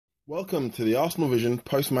Welcome to the Arsenal Vision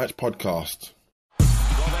post-match podcast. Well,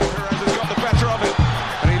 then Perez has got the better of it,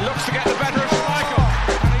 and he looks to get the better of Schmeichel,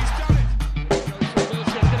 and he's done it.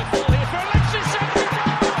 Wilson's going to fall here for Alexis Sanchez.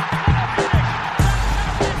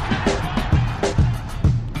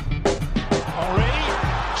 Henri,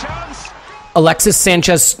 chance. Alexis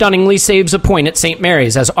Sanchez stunningly saves a point at St.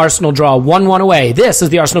 Mary's as Arsenal draw 1-1 away. This is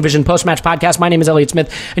the Arsenal Vision post-match podcast. My name is Elliot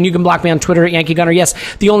Smith, and you can block me on Twitter at Yankee Gunner. Yes,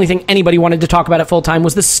 the only thing anybody wanted to talk about at full time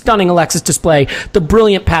was the stunning Alexis display, the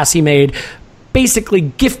brilliant pass he made, basically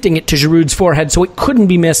gifting it to Giroud's forehead so it couldn't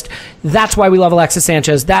be missed. That's why we love Alexis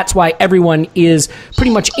Sanchez. That's why everyone is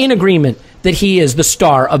pretty much in agreement that he is the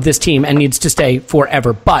star of this team and needs to stay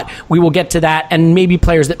forever. But we will get to that and maybe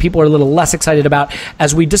players that people are a little less excited about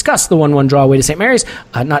as we discuss the 1-1 draw away to St. Mary's.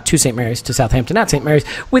 Not to St. Mary's, to Southampton at St. Mary's.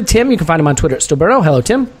 With Tim, you can find him on Twitter at Stilberto. Hello,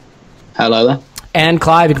 Tim. Hello there. And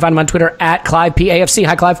Clive, you can find him on Twitter at ClivePAFC.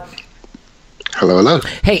 Hi, Clive. Hello, hello.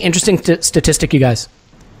 Hey, interesting statistic, you guys.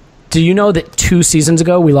 Do you know that 2 seasons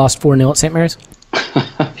ago we lost 4-0 at St. Mary's?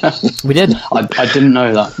 We did. I didn't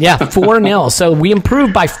know that. Yeah, 4-0. So we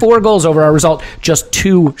improved by 4 goals over our result just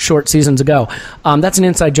 2 short seasons ago. That's an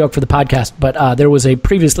inside joke for the podcast, but there was a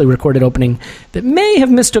previously recorded opening that may have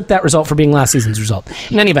mistook that result for being last season's result.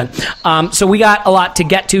 In any event, so we got a lot to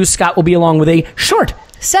get to. Scott will be along with a short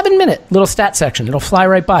 7-minute little stat section. It'll fly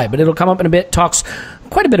right by, but it'll come up in a bit. Talks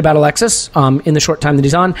quite a bit about Alexis in the short time that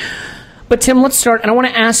he's on. But Tim, let's start. And I want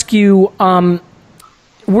to ask you,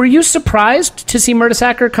 were you surprised to see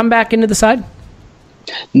Mertesacker come back into the side?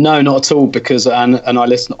 No, not at all, because and I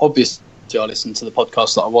listened. Obviously, I listened to the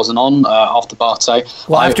podcast that I wasn't on after Barté.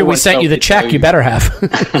 Well, after we sent you the check, you better have.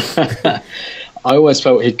 I always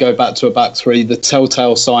felt he'd go back to a back three. The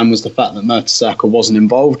telltale sign was the fact that Mertesacker wasn't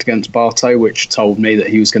involved against Barté, which told me that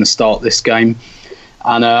he was going to start this game.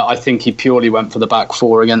 And I think he purely went for the back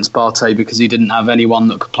four against Barté because he didn't have anyone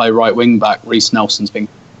that could play right wing back. Reece Nelson's been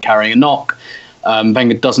carrying a knock.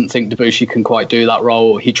 Wenger doesn't think Debuchy can quite do that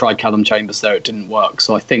role. He tried Callum Chambers there, it didn't work.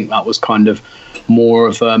 So I think that was kind of more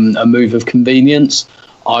of a move of convenience.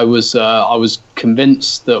 I was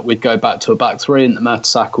convinced that we'd go back to a back three and that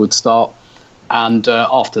Mertesacker would start. And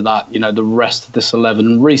after that, the rest of this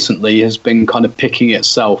 11 recently has been kind of picking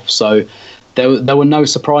itself. So there were no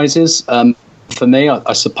surprises. For me,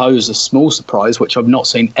 I suppose a small surprise, which I've not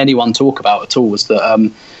seen anyone talk about at all, was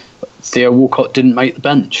that Theo Walcott didn't make the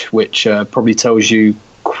bench, which probably tells you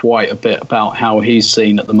quite a bit about how he's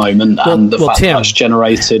seen at the moment and the fact Tim, that's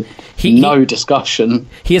generated no discussion.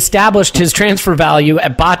 He established his transfer value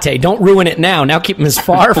at Bate. Don't ruin it now. Now keep him as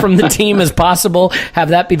far from the team as possible. Have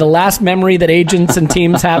that be the last memory that agents and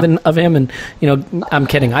teams have of him. And, I'm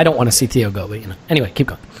kidding. I don't want to see Theo go, but, anyway, keep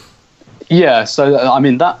going. Yeah, so I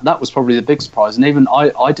mean that was probably the big surprise, and even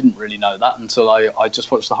I didn't really know that until I just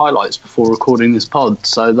watched the highlights before recording this pod.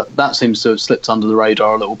 So that seems to have slipped under the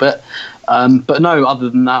radar a little bit. But no, other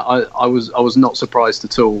than that, I was not surprised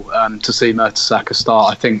at all to see Mertesacker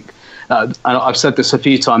start. I think, and I've said this a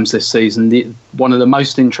few times this season, one of the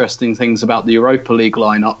most interesting things about the Europa League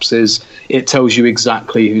lineups is it tells you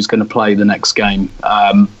exactly who's going to play the next game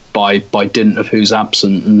by dint of who's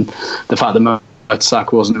absent, and the fact that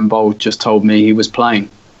Mertesacker wasn't involved just told me he was playing.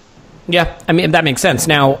 Yeah, I mean, that makes sense.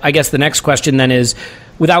 Now, I guess the next question then is,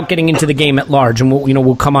 without getting into the game at large, and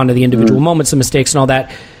we'll come on to the individual moments and mistakes and all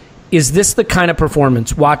that, is this the kind of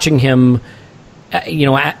performance, watching him,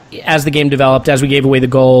 as the game developed, as we gave away the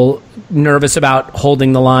goal, nervous about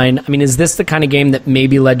holding the line? I mean, is this the kind of game that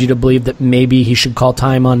maybe led you to believe that maybe he should call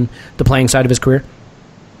time on the playing side of his career?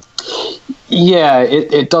 Yeah,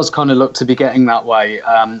 it does kind of look to be getting that way.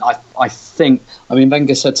 I think,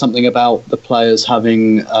 Wenger said something about the players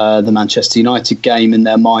having the Manchester United game in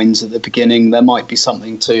their minds at the beginning. There might be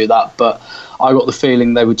something to that, but I got the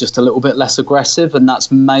feeling they were just a little bit less aggressive, and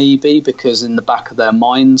that's maybe because in the back of their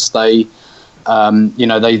minds they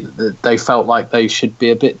felt like they should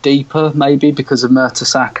be a bit deeper, maybe because of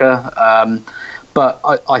Mertesacker. But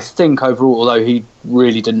I think overall, although he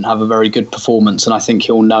really didn't have a very good performance, and I think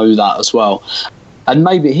he'll know that as well. And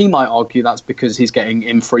maybe he might argue that's because he's getting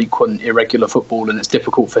infrequent, irregular football, and it's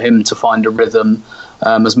difficult for him to find a rhythm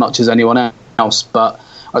as much as anyone else. But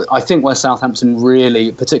I think where Southampton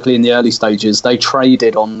really, particularly in the early stages, they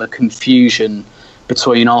traded on the confusion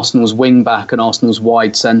between Arsenal's wing-back and Arsenal's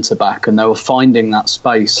wide centre-back, and they were finding that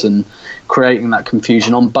space and creating that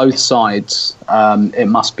confusion on both sides, it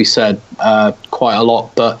must be said, quite a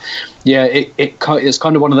lot. But yeah, it's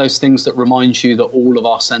kind of one of those things that reminds you that all of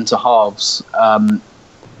our centre-halves, bar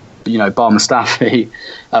Mustafi,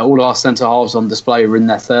 all of our centre-halves on display are in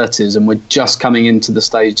their 30s, and we're just coming into the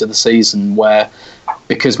stage of the season where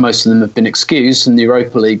because most of them have been excused in the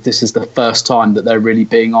Europa League, this is the first time that they're really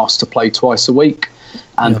being asked to play twice a week.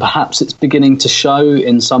 And perhaps it's beginning to show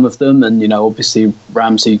in some of them. And, obviously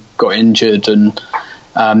Ramsey got injured, and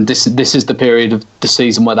this is the period of the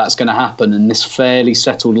season where that's going to happen. And this fairly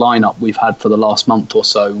settled lineup we've had for the last month or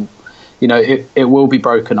so, it will be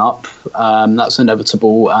broken up. That's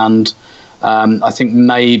inevitable. And I think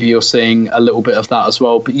maybe you're seeing a little bit of that as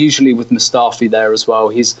well. But usually with Mustafi there as well,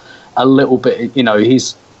 he's a little bit,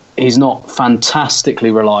 he's not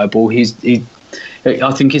fantastically reliable.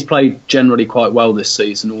 I think he's played generally quite well this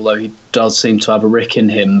season, although he does seem to have a rick in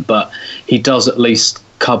him. But he does at least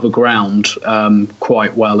cover ground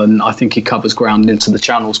quite well, and I think he covers ground into the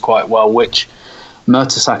channels quite well, which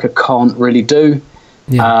Mertesacker can't really do.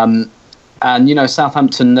 Yeah. And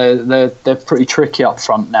Southampton, they're pretty tricky up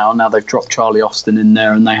front now. Now they've dropped Charlie Austin in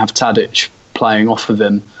there, and they have Tadic playing off of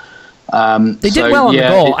him. They did well on the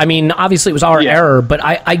goal. Obviously it was our error, but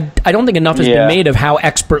I don't think enough has been made of how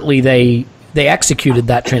expertly they executed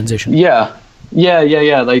that transition. Yeah,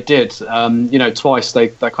 they did. Twice they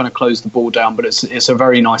kind of closed the ball down, but it's a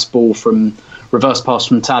very nice ball from reverse pass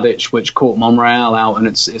from Tadic, which caught Monreal out, and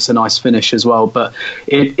it's a nice finish as well. But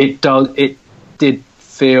it did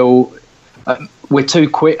feel we're too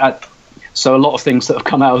quick. So a lot of things that have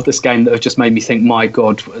come out of this game that have just made me think, my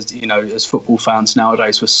God, as football fans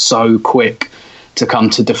nowadays, we're so quick to come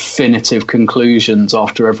to definitive conclusions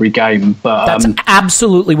after every game. But that's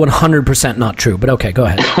absolutely 100% not true. But okay, go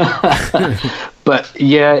ahead. But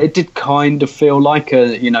yeah, it did kind of feel like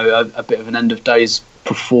a bit of an end of days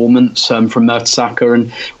performance from Mertesacker,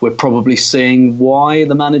 and we're probably seeing why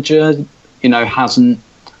the manager, hasn't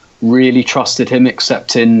really trusted him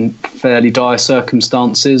except in fairly dire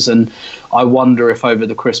circumstances. And I wonder if over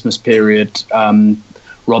the Christmas period,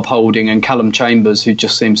 Rob Holding and Callum Chambers, who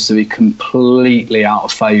just seems to be completely out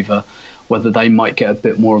of favour, whether they might get a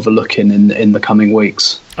bit more of a look in the coming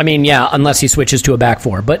weeks. Unless he switches to a back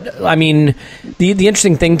four. But the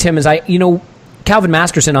interesting thing, Tim, is Calvin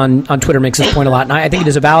Masterson on Twitter makes this point a lot, and I think it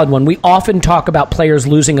is a valid one. We often talk about players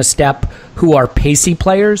losing a step who are pacey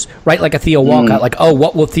players, right? Like a Theo Walcott,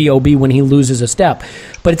 what will Theo be when he loses a step?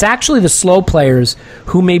 But it's actually the slow players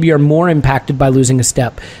who maybe are more impacted by losing a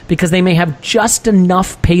step, because they may have just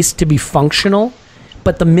enough pace to be functional,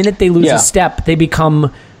 but the minute they lose a step, they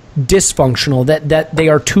become dysfunctional, that they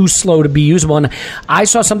are too slow to be usable. And I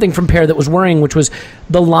saw something from Pear that was worrying, which was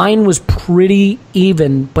the line was pretty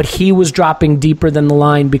even, but he was dropping deeper than the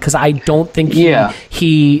line, because I don't think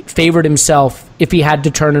he favored himself if he had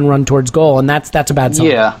to turn and run towards goal, and that's a bad sign.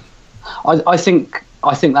 Yeah, I think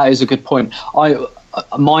that is a good point.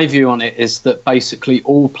 My view on it is that basically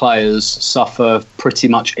all players suffer pretty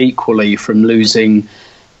much equally from losing.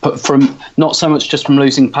 But from not so much just from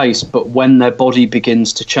losing pace, but when their body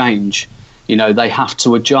begins to change, they have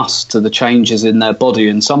to adjust to the changes in their body.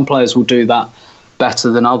 And some players will do that better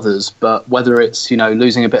than others. But whether it's,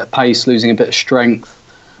 losing a bit of pace, losing a bit of strength,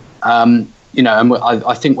 and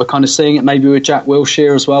I think we're kind of seeing it maybe with Jack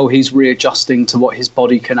Wilshere as well. He's readjusting to what his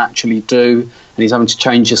body can actually do, and he's having to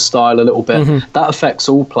change his style a little bit. Mm-hmm. That affects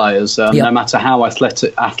all players, no matter how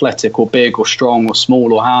athletic or big or strong or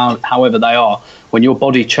small or however they are. When your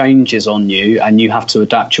body changes on you and you have to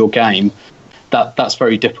adapt your game, that's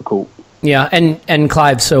very difficult. Yeah, and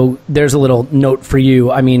Clive, so there's a little note for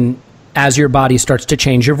you. As your body starts to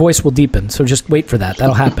change, your voice will deepen. So just wait for that.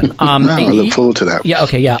 That'll happen. I look forward to that. Yeah,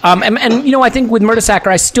 okay, yeah. And I think with Mertesacker,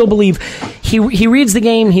 I still believe he reads the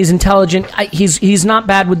game. He's intelligent. He's not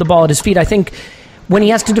bad with the ball at his feet. I think when he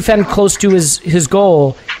has to defend close to his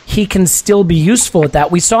goal, he can still be useful at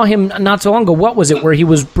that. We saw him not so long ago. What was it? Where he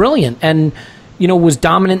was brilliant and was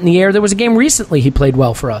dominant in the air. There was a game recently he played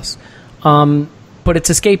well for us. But it's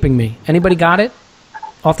escaping me. Anybody got it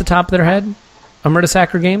off the top of their head? A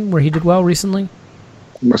Mertesacker game where he did well recently?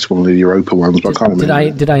 That's one of the Europa ones, but I can't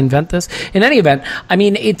remember. Did I invent this? In any event,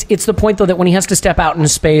 it's the point, though, that when he has to step out in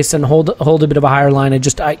space and hold a bit of a higher line,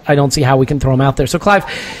 I don't see how we can throw him out there. So, Clive,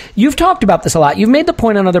 you've talked about this a lot. You've made the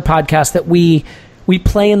point on other podcasts that we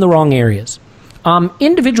play in the wrong areas.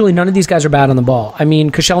 Individually, none of these guys are bad on the ball.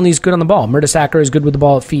 Koscielny's good on the ball. Mertesacker is good with the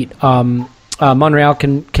ball at feet. Monreal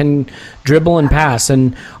can dribble and pass,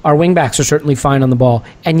 and our wingbacks are certainly fine on the ball.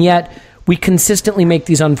 And yet we consistently make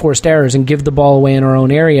these unforced errors and give the ball away in our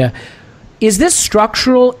own area. Is this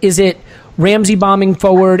structural? Is it Ramsey bombing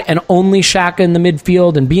forward and only Xhaka in the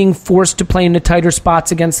midfield and being forced to play into tighter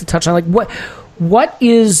spots against the touchline? What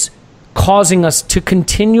is causing us to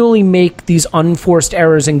continually make these unforced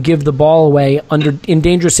errors and give the ball away in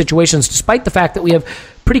dangerous situations, despite the fact that we have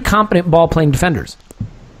pretty competent ball-playing defenders?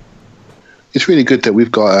 It's really good that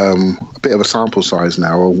we've got a bit of a sample size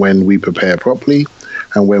now when we prepare properly.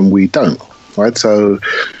 and when we don't, right? So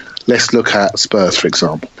let's look at Spurs, for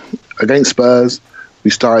example. Against Spurs, we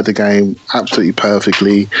started the game absolutely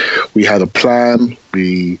perfectly. We had a plan.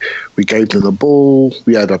 We gave them the ball.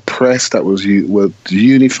 We had a press that was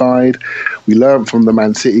unified. We learned from the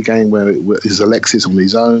Man City game where it was Alexis on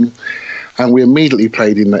his own. And we immediately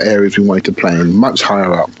played in the areas we wanted to play in, much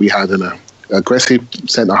higher up. We had an aggressive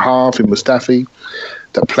centre-half in Mustafi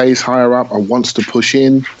that plays higher up and wants to push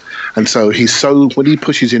in. And so when he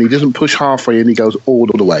pushes in, he doesn't push halfway in, he goes all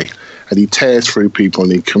the way. And he tears through people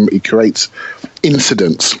and he creates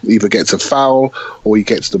incidents. Either gets a foul or he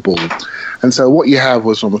gets the ball. And so what you have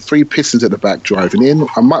was on the 3 Pistons at the back driving in,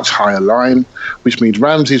 a much higher line, which means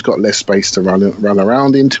Ramsey's got less space to run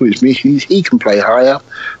around into, which means he can play higher,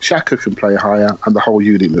 Xhaka can play higher, and the whole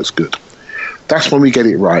unit looks good. That's when we get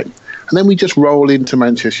it right. And then we just roll into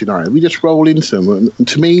Manchester United. We just roll into them. And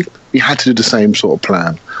to me, we had to do the same sort of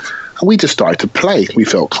plan. And we just started to play. We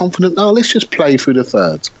felt confident. No, let's just play through the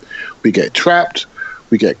thirds. We get trapped.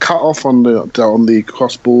 We get cut off on the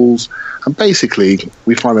cross balls. And basically,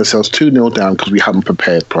 we find ourselves 2-0 down because we hadn't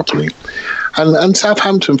prepared properly. And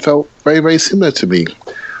Southampton felt very, very similar to me.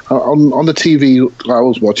 On the TV I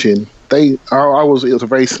was watching, it was a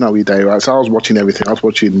very snowy day, right? So I was watching everything. I was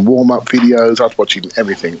watching warm-up videos. I was watching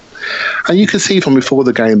everything. And you could see from before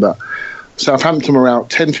the game that Southampton were out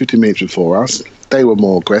 10, 15 minutes before us. They were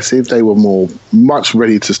more aggressive. They were much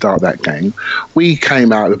ready to start that game. We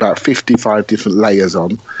came out with about 55 different layers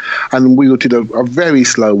on, and we did a very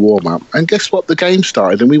slow warm-up. And guess what? The game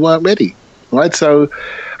started, and we weren't ready, right? So,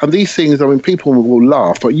 and these things, I mean, people will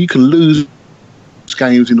laugh, but you can lose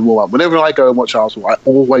games in the warm-up. Whenever I go and watch Arsenal, I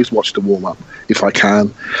always watch the warm-up if I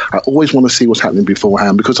can. I always want to see what's happening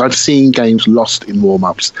beforehand because I've seen games lost in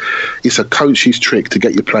warm-ups. It's a coach's trick to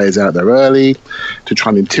get your players out there early, to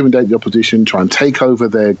try and intimidate the opposition, try and take over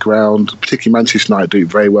their ground. Particularly Manchester United do it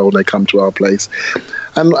very well when they come to our place.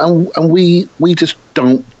 And we just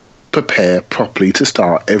don't prepare properly to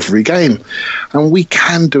start every game. And we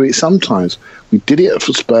can do it sometimes. We did it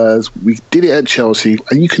for Spurs, we did it at Chelsea,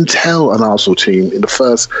 and you can tell an Arsenal team in the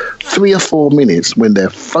first 3 or 4 minutes when they're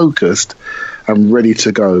focused and ready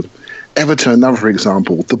to go. Everton, another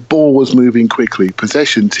example, the ball was moving quickly,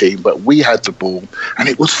 possession team, but we had the ball, and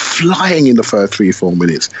it was flying in the first 3 or 4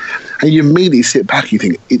 minutes. And you immediately sit back, you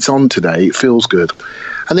think, it's on today, it feels good.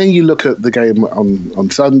 And then you look at the game on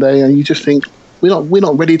Sunday, and you just think, we're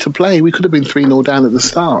not ready to play. We could have been 3-0 down at the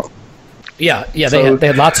start. Yeah, so they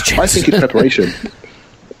had lots of chances. I think it's preparation.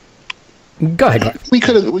 Go ahead.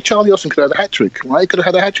 Charlie Austin could have had a hat-trick, right? Could have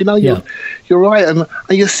had a hat-trick. No, you're right. And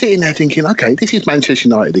you're sitting there thinking, okay, this is Manchester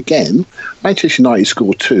United again. Manchester United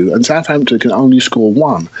scored 2, and Southampton can only score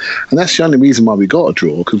 1. And that's the only reason why we got a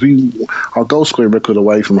draw, because our goal-scoring record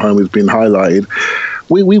away from home has been highlighted.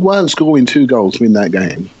 We weren't scoring 2 goals to win that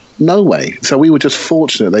game. No way. So we were just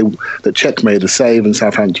fortunate that Czech made a save and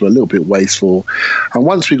Southampton were a little bit wasteful. And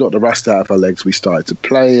once we got the rust out of our legs, we started to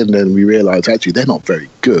play, and then we realised actually they're not very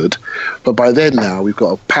good. But by then now we've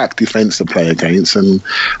got a packed defence to play against, and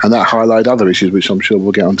that highlighted other issues, which I'm sure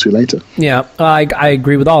we'll get onto later. Yeah, I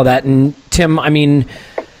agree with all that. And Tim, I mean,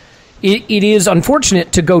 it is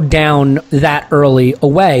unfortunate to go down that early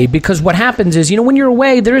away, because what happens is, when you're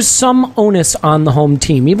away, there is some onus on the home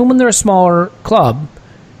team, even when they're a smaller club,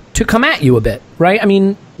 to come at you a bit, right? I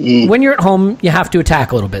mean, when you're at home, you have to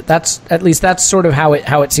attack a little bit. That's sort of how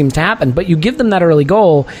it seems to happen. But you give them that early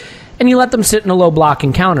goal, and you let them sit in a low block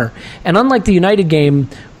and counter. And unlike the United game,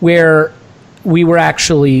 where we were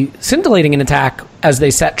actually scintillating an attack as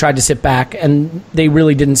they tried to sit back, and they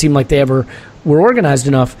really didn't seem like they ever were organized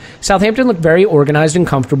enough, Southampton looked very organized and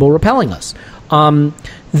comfortable repelling us.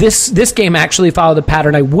 This game actually followed the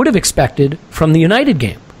pattern I would have expected from the United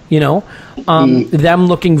game. Them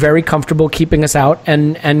looking very comfortable, keeping us out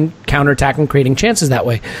and counterattacking, creating chances that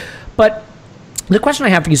way. But the question I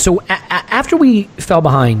have for you, so after we fell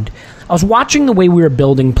behind, I was watching the way we were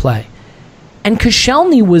building play. And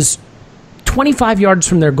Koscielny was 25 yards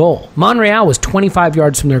from their goal. Monreal was 25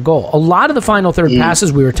 yards from their goal. A lot of the final third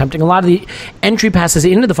passes we were attempting, a lot of the entry passes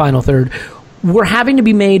into the final third were having to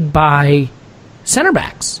be made by center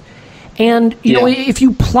backs. And, if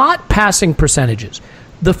you plot passing percentages,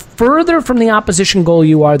 the further from the opposition goal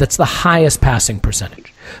you are, that's the highest passing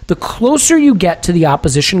percentage. The closer you get to the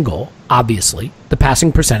opposition goal, obviously, the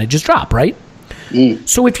passing percentages drop, right?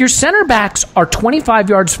 So if your center backs are 25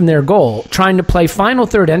 yards from their goal trying to play final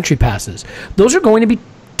third entry passes, those are going to be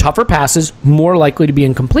tougher passes, more likely to be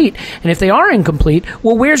incomplete. And if they are incomplete,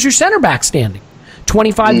 well, where's your center back standing?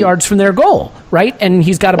 25 yards from their goal, right? And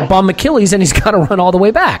he's got a bum Achilles, and he's got to run all the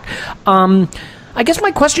way back. I guess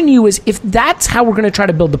my question to you is, if that's how we're going to try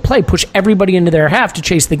to build the play, push everybody into their half to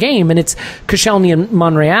chase the game, and it's Koscielny and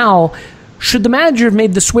Monreal, should the manager have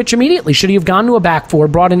made the switch immediately? Should he have gone to a back four,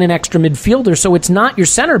 brought in an extra midfielder, so it's not your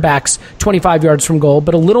center backs 25 yards from goal,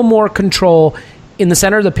 but a little more control in the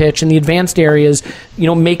center of the pitch, in the advanced areas,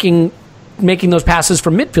 making those passes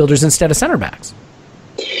from midfielders instead of center backs?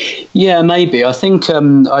 Yeah, maybe. I think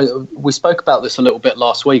we spoke about this a little bit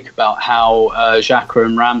last week about how Xhaka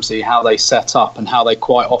and Ramsey, how they set up and how they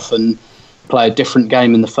quite often play a different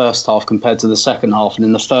game in the first half compared to the second half. And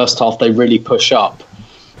in the first half, they really push up.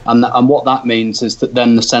 And what that means is that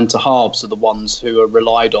then the centre halves are the ones who are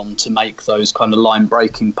relied on to make those kind of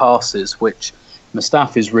line-breaking passes, which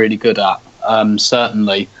Mustafi is really good at,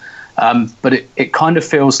 certainly. But it kind of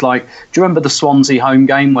feels like... Do you remember the Swansea home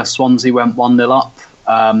game where Swansea went 1-0 up?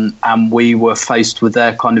 And we were faced with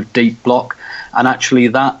their kind of deep block, and actually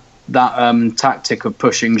that tactic of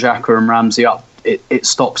pushing Xhaka and Ramsey up, it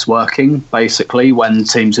stops working basically when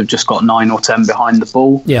teams have just got 9 or 10 behind the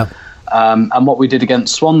ball. Yeah. And what we did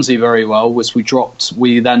against Swansea very well was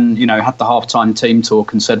we then had the half-time team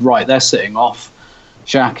talk and said, right, they're sitting off.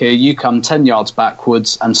 Xhaka, you come 10 yards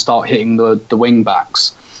backwards and start hitting the wing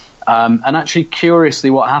backs. And actually, curiously,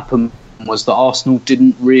 what happened was that Arsenal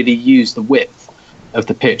didn't really use the width of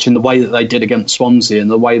the pitch in the way that they did against Swansea, and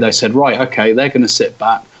the way they said, right, okay, they're going to sit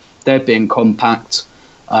back, they're being compact,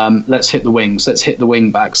 let's hit the wings, let's hit the wing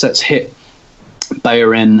backs, let's hit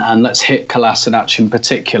Bellerin and let's hit Kolasinac in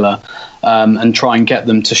particular, and try and get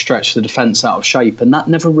them to stretch the defence out of shape. And that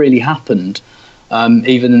never really happened,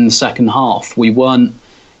 even in the second half. We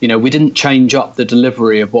didn't change up the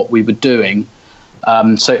delivery of what we were doing,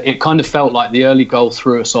 so it kind of felt like the early goal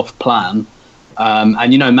threw us off plan.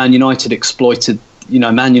 And Man United exploited.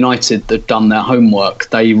 Man United had done their homework.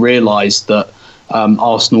 They realised that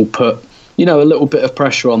Arsenal put, a little bit of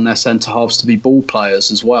pressure on their centre halves to be ball players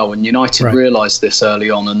as well. And United realised this early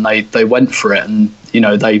on, and they went for it, and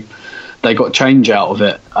they got change out of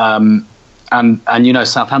it. And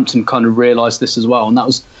Southampton kind of realised this as well, and that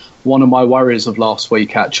was one of my worries of last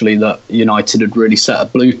week, actually, that United had really set a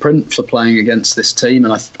blueprint for playing against this team,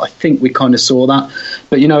 and I think we kind of saw that.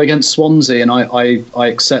 But against Swansea, and I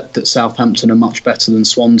accept that Southampton are much better than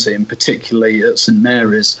Swansea, and particularly at St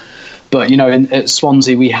Mary's. But at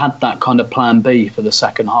Swansea, we had that kind of plan B for the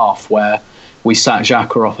second half, where we sat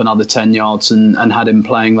Xhaka off another 10 yards and had him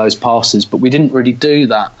playing those passes, but we didn't really do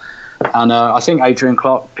that. And I think Adrian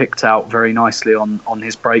Clark picked out very nicely on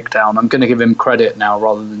his breakdown. I'm going to give him credit now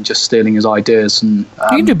rather than just stealing his ideas and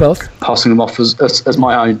you can do both, passing them off as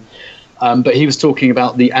my own. But he was talking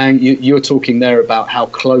about you were talking there about how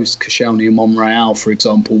close Koscielny and Monreal, for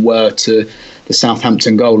example, were to the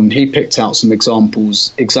Southampton goal, and he picked out some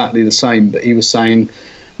examples exactly the same. But he was saying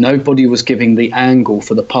nobody was giving the angle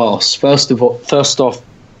for the pass. First off,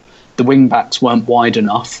 the wing backs weren't wide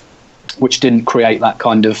enough, which didn't create that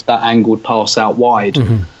angled pass out wide,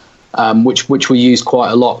 which we use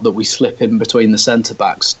quite a lot, that we slip in between the centre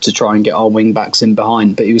backs to try and get our wing backs in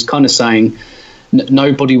behind. But he was kind of saying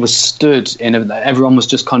nobody was stood in everyone was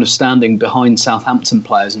just kind of standing behind Southampton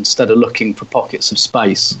players instead of looking for pockets of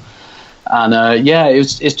space. And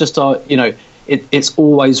it's just it's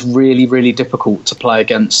always really, really difficult to play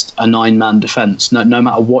against a 9-man defence, no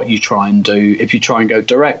matter what you try and do. If you try and go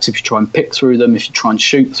direct, if you try and pick through them, if you try and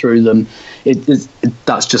shoot through them,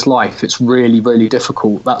 that's just life. It's really, really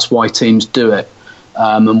difficult. That's why teams do it,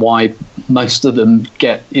 and why most of them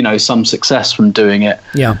get some success from doing it.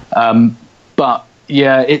 Yeah. But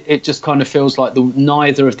yeah, it just kind of feels like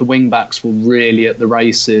neither of the wing backs were really at the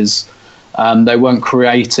races. They weren't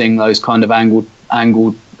creating those kind of angled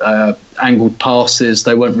passes.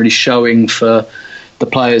 They weren't really showing for the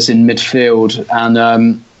players in midfield,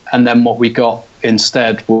 and then what we got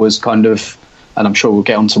instead was kind of, and I'm sure we'll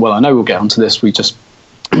get onto. Well, I know we'll get onto this. We just,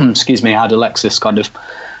 had Alexis kind of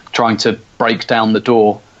trying to break down the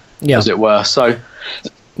door, as it were. So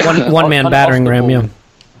one man battering ram,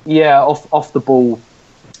 off the ball,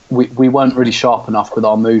 we weren't really sharp enough with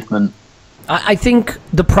our movement. I think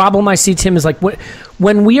the problem I see, Tim, is like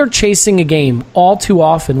when we are chasing a game, all too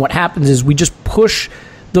often what happens is we just push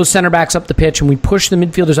those center backs up the pitch and we push the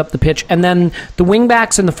midfielders up the pitch, and then the wing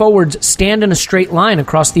backs and the forwards stand in a straight line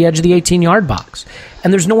across the edge of the 18-yard box.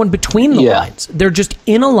 And there's no one between the lines. They're just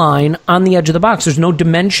in a line on the edge of the box. There's no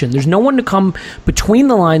dimension. There's no one to come between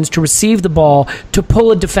the lines to receive the ball, to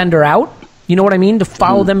pull a defender out. You know what I mean? To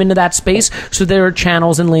follow them into that space so there are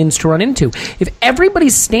channels and lanes to run into. If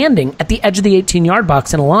everybody's standing at the edge of the 18-yard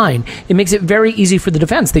box in a line, it makes it very easy for the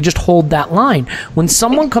defense. They just hold that line. When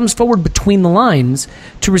someone comes forward between the lines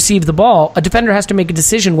to receive the ball, a defender has to make a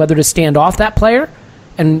decision whether to stand off that player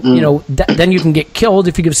and then you can get killed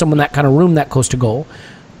if you give someone that kind of room that close to goal,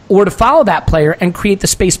 or to follow that player and create the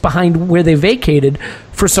space behind where they vacated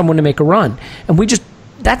for someone to make a run. And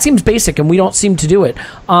that seems basic, and we don't seem to do it.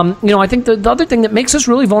 I think the other thing that makes us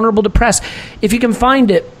really vulnerable to press, if you can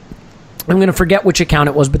find it, I'm going to forget which account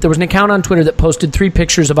it was, but there was an account on Twitter that posted 3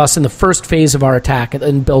 pictures of us in the first phase of our attack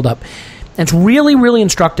and build-up. And it's really, really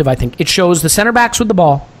instructive, I think. It shows the center backs with the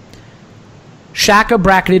ball, Xhaka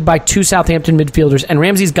bracketed by 2 Southampton midfielders, and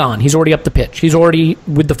Ramsey's gone. He's already up the pitch. He's already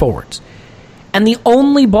with the forwards. And the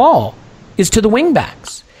only ball is to the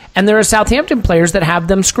wing-backs. And there are Southampton players that have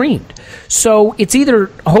them screened. So it's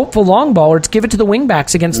either a hopeful long ball or it's give it to the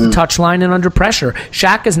wing-backs against the touchline and under pressure.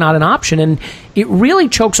 Xhaka is not an option, and it really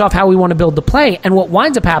chokes off how we want to build the play. And what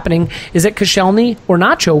winds up happening is that Koscielny or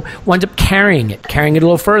Nacho winds up carrying it a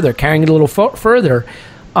little further, further.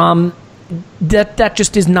 That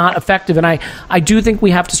just is not effective. And I do think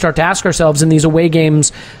we have to start to ask ourselves in these away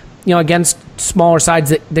games, against smaller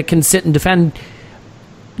sides that can sit and defend,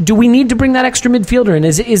 do we need to bring that extra midfielder in?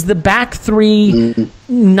 Is the back 3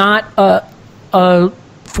 not a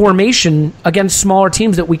formation against smaller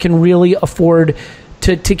teams that we can really afford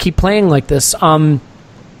to keep playing like this? But,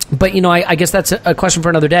 I guess that's a question for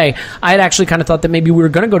another day. I had actually kind of thought that maybe we were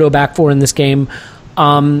going to go to a back 4 in this game,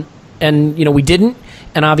 and we didn't.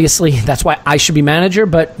 And obviously, that's why I should be manager,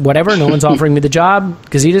 but whatever. No one's offering me the job.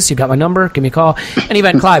 Gazidis, you got my number. Give me a call. Any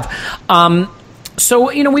event, Clive.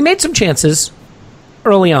 So, we made some chances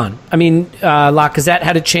early on. I mean, Lacazette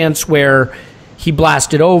had a chance where he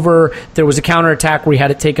blasted over. There was a counterattack where he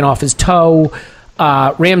had it taken off his toe.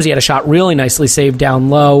 Ramsey had a shot really nicely saved down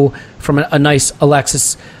low from a nice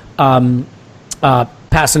Alexis pass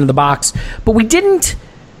into the box. But we didn't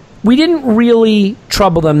really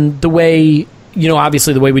trouble them the way,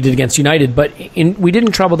 obviously the way we did against United, but we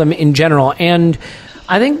didn't trouble them in general. And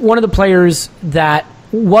I think one of the players that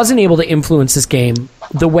wasn't able to influence this game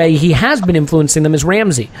the way he has been influencing them is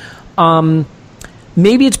Ramsey.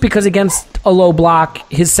 Maybe it's because against a low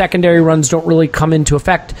block, his secondary runs don't really come into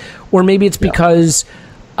effect, or maybe it's because,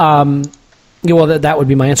 that would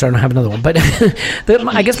be my answer. I don't have another one. But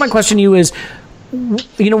I guess my question to you is,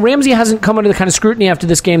 Ramsey hasn't come under the kind of scrutiny after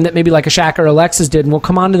this game that maybe like a Xhaka or Alexis did, and we'll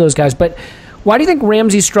come on to those guys. But why do you think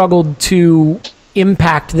Ramsey struggled to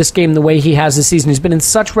impact this game the way he has this season? He's been in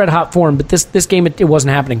such red-hot form, but this game, it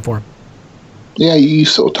wasn't happening for him. Yeah, you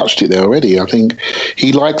sort of touched it there already. I think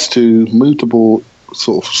he likes to move the ball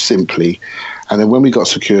sort of simply, and then when we got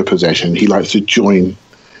secure possession, he likes to join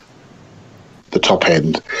the top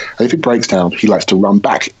end. And if it breaks down, he likes to run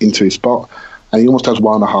back into his spot, and he almost does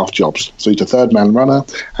 1.5 jobs. So he's a third-man runner,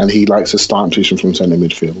 and he likes to start position from centre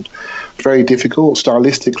midfield. Very difficult.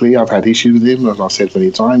 Stylistically, I've had issues with him, as I've said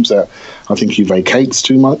many times, that I think he vacates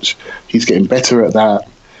too much. He's getting better at that.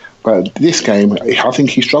 But this game, I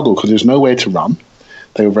think he struggled because there's nowhere to run.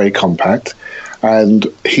 They were very compact. And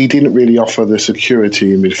he didn't really offer the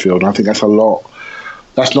security in midfield. And I think that's a lot.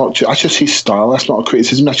 That's just his style. That's not a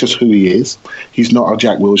criticism. That's just who he is. He's not a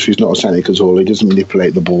Jack Wilshere. He's not a Santi Cazorla. He doesn't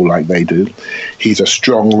manipulate the ball like they do. He's a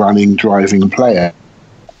strong, running, driving player.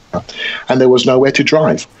 And there was nowhere to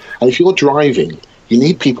drive. And if you're driving, you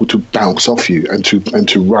need people to bounce off you and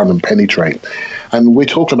to run and penetrate. And we're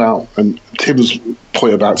talking about, and Tim's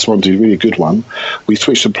point about Swansea is a really good one. We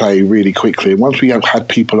switched to play really quickly. And once we had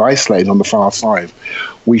people isolated on the far side,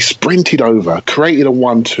 we sprinted over, created a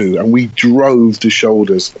 1-2, and we drove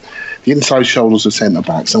the inside shoulders of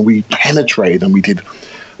centre-backs, and we penetrated and we did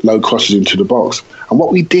low crosses into the box. And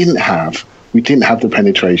what we didn't have the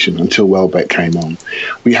penetration until Welbeck came on.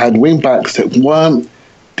 We had wing-backs that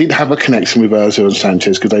didn't have a connection with Ozil and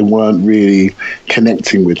Sanchez because they weren't really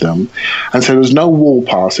connecting with them. And so there was no wall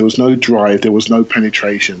pass, there was no drive, there was no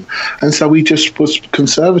penetration. And so we just was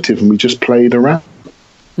conservative and we just played around.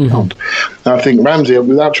 Mm-hmm. And I think Ramsey,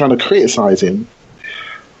 without trying to criticise him,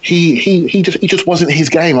 he just wasn't his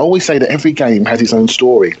game. I always say that every game has its own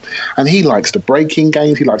story. And he likes the breaking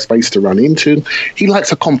games, he likes space to run into, he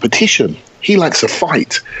likes a competition. He likes a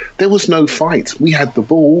fight. There was no fight. We had the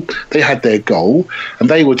ball, they had their goal, and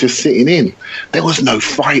they were just sitting in. There was no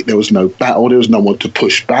fight, there was no battle, there was no one to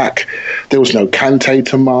push back, there was no Kante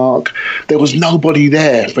to mark, there was nobody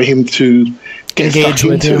there for him to get stuck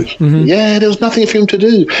into. Mm-hmm. Yeah, there was nothing for him to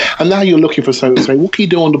do. And now you're looking for someone to say, what can you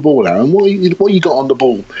do on the ball, Aaron? What you got on the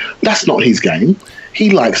ball? That's not his game. He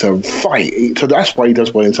likes a fight. So that's why he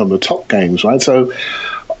does well in some of the top games, right? So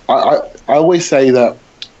I always say that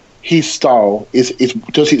his style is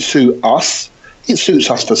does it suit us? It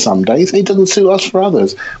suits us for some days. It doesn't suit us for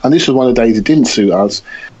others. And this was one of the days it didn't suit us.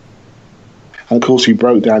 And of course, he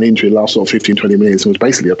broke down injury the last sort of 15, 20 minutes and was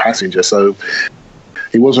basically a passenger. So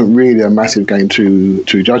it wasn't really a massive game to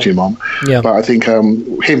judge him on. Yeah. But I think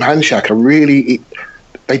him and Xhaka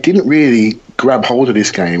they didn't really grab hold of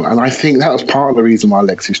this game, and I think that was part of the reason why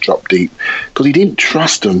Alexis dropped deep, because he didn't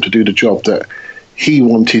trust them to do the job that he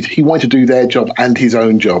wanted. He wanted to do their job and his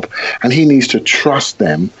own job, and he needs to trust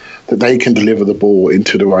them that they can deliver the ball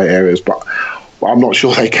into the right areas. But I'm not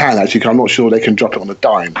sure they can, actually. I'm not sure they can drop it on a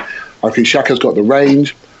dime. I think Xhaka's got the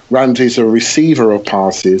range. Ramsey's a receiver of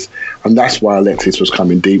passes, and that's why Alexis was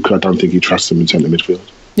coming deep, because I don't think he trusts him in centre midfield.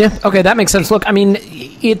 Yeah, okay, that makes sense. Look, I mean,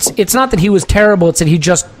 it's not that he was terrible, it's that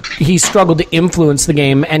he struggled to influence the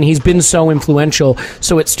game, and he's been so influential,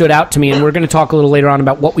 so it stood out to me, and we're going to talk a little later on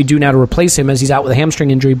about what we do now to replace him, as he's out with a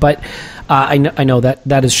hamstring injury, but I know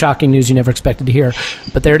that is shocking news you never expected to hear,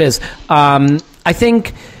 but there it is. I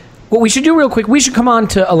think what we should do real quick, we should come on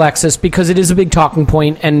to Alexis, because it is a big talking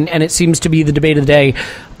point, and it seems to be the debate of the day.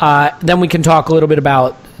 Then we can talk a little bit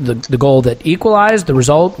about the goal that equalized, the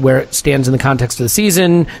result, where it stands in the context of the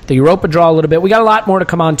season, the Europa draw a little bit. We got a lot more to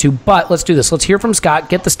come on to, but let's do this. Let's hear from Scott,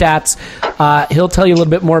 get the stats. He'll tell you a little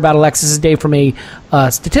bit more about Alexis' day from a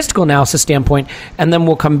statistical analysis standpoint, and then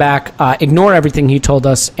we'll come back, ignore everything he told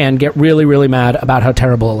us, and get really, really mad about how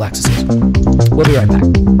terrible Alexis is. We'll be right back.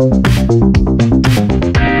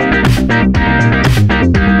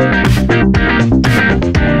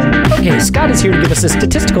 Okay, Scott is here to give us a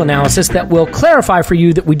statistical analysis that will clarify for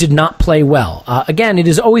you that we did not play well. Again, it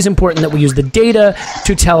is always important that we use the data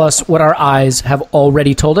to tell us what our eyes have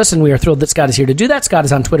already told us, and we are thrilled that Scott is here to do that. Scott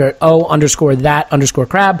is on Twitter at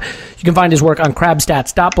 @O_that_crab. You can find his work on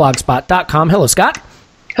crabstats.blogspot.com. Hello, Scott.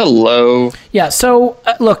 Hello. Yeah, so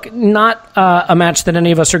look, not a match that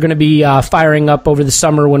any of us are going to be firing up over the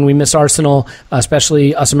summer when we miss Arsenal,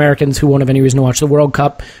 especially us Americans who won't have any reason to watch the World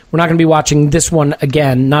Cup. We're not going to be watching this one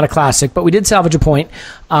again, not a classic, but we did salvage a point.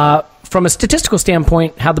 From a statistical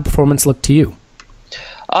standpoint, how'd the performance look to you?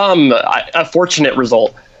 A fortunate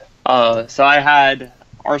result. So I had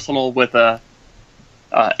Arsenal with a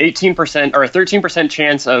 18% or a 13%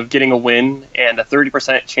 chance of getting a win and a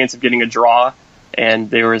 30% chance of getting a draw. And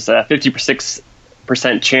there was a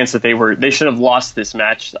 56% chance that they should have lost this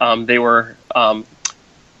match. They were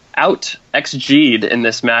out XG'd in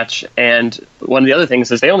this match, and one of the other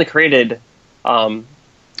things is they only created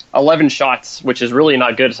 11 shots, which is really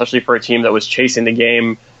not good, especially for a team that was chasing the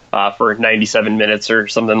game for 97 minutes or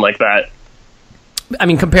something like that. I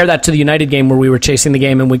mean, compare that to the United game where we were chasing the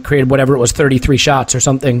game and we created whatever it was, 33 shots or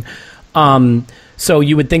something. So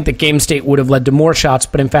you would think that game state would have led to more shots,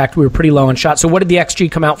 but in fact, we were pretty low on shots. So what did the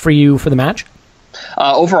XG come out for you for the match?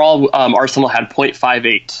 Overall, Arsenal had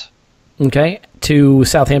 0.58. Okay, to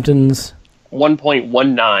Southampton's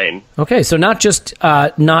 1.19. Okay, so not just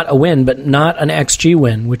not a win, but not an XG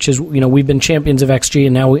win, which is, we've been champions of XG,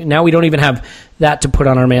 and now we don't even have that to put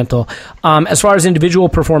on our mantle. As far as individual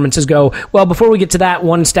performances go, well, before we get to that,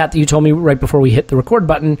 one stat that you told me right before we hit the record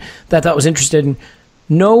button that I thought was interesting: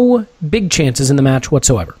 no big chances in the match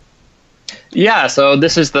whatsoever. Yeah, so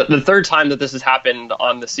this is the third time that this has happened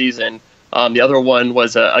on the season. The other one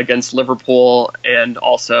was against Liverpool and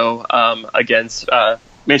also against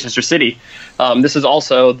Manchester City. This is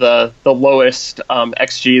also the lowest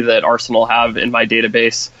XG that Arsenal have in my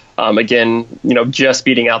database. Again, just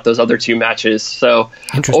beating out those other two matches. So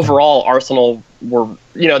overall, Arsenal were,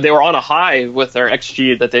 they were on a high with their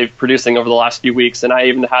XG that they've producing over the last few weeks, and I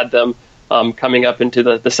even had them coming up into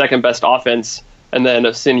the second best offense. And then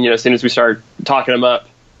as soon as we start talking them up,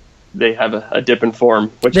 they have a dip in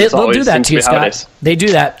form, which they'll do that to you, Scott. They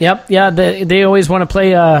do that. Yep. Yeah. They always want to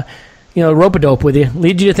play, rope-a-dope with you,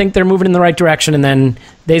 lead you to think they're moving in the right direction, and then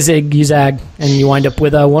they zig, you zag, and you wind up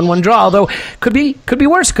with a 1-1 draw. Although could be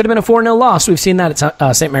worse. Could have been a 4-0 loss. We've seen that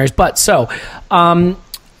at St. Mary's. But so to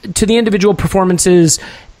the individual performances.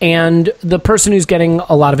 And the person who's getting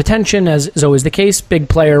a lot of attention, as is always the case, big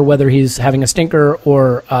player, whether he's having a stinker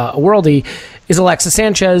or a worldie, is Alexis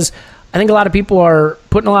Sanchez. I think a lot of people are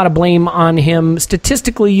putting a lot of blame on him.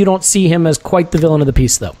 Statistically, you don't see him as quite the villain of the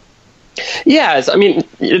piece, though. Yeah, I mean,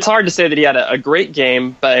 it's hard to say that he had a great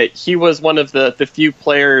game, but he was one of the few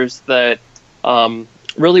players that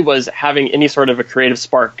really was having any sort of a creative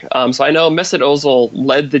spark. So I know Mesut Ozil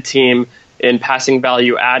led the team in passing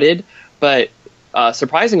value added, but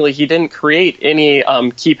surprisingly, he didn't create any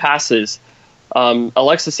key passes.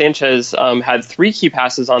 Alexis Sanchez had 3 key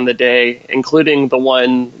passes on the day, including the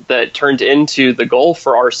one that turned into the goal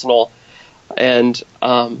for Arsenal. And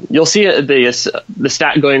you'll see the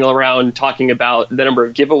stat going around talking about the number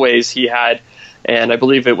of giveaways he had, and I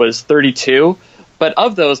believe it was 32. But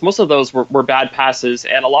of those, most of those were bad passes,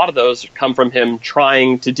 and a lot of those come from him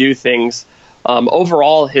trying to do things.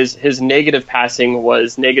 Overall, his negative passing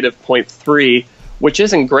was negative 0.3, which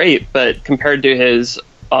isn't great, but compared to his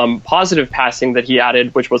positive passing that he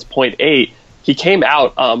added, which was 0.8, he came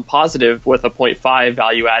out positive with a 0.5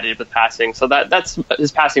 value added with passing. So that's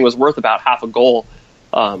his passing was worth about half a goal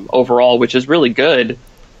overall, which is really good.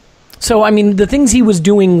 So, I mean, the things he was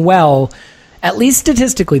doing well, at least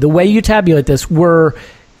statistically, the way you tabulate this, were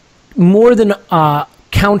more than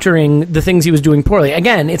countering the things he was doing poorly.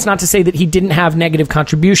 Again, it's not to say that he didn't have negative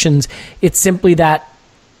contributions. It's simply that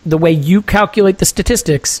the way you calculate the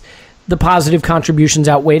statistics, the positive contributions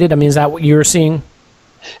outweighed it. I mean, is that what you're seeing?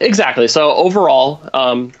 Exactly. So overall,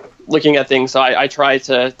 looking at things, so I try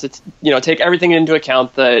to take everything into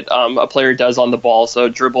account that a player does on the ball. So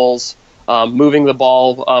dribbles, moving the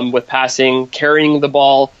ball with passing, carrying the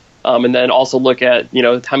ball, and then also look at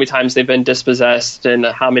how many times they've been dispossessed and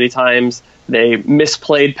how many times they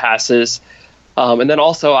misplayed passes. And then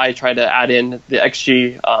also I try to add in the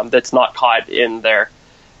XG that's not caught in there.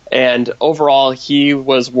 And overall, he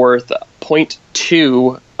was worth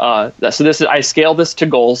 0.2. So I scale this to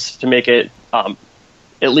goals to make it at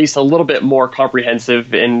least a little bit more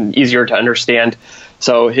comprehensive and easier to understand.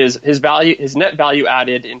 So his net value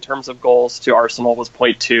added in terms of goals to Arsenal was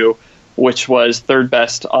 0.2, which was third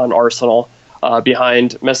best on Arsenal,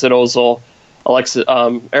 behind Mesut Ozil,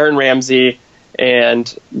 Aaron Ramsey,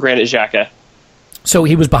 and Granit Xhaka. So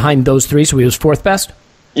he was behind those three, so he was fourth best?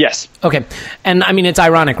 Yes. Okay. And I mean, it's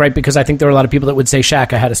ironic, right? Because I think there were a lot of people that would say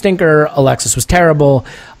Xhaka had a stinker, Alexis was terrible.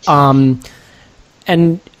 And,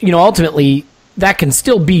 ultimately, that can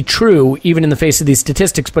still be true even in the face of these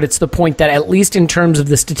statistics, but it's the point that at least in terms of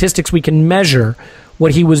the statistics, we can measure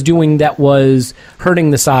what he was doing that was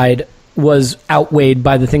hurting the side was outweighed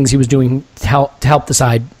by the things he was doing to help the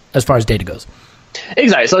side as far as data goes.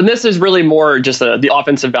 Exactly. So this is really more just the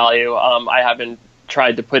offensive value. I haven't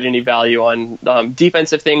tried to put any value on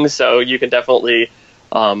defensive things, so you can definitely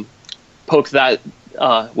poke that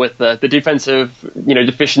with the defensive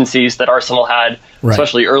deficiencies that Arsenal had, right,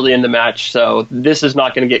 especially early in the match. So this is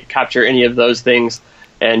not going to capture any of those things,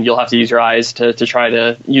 and you'll have to use your eyes to try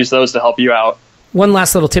to use those to help you out. One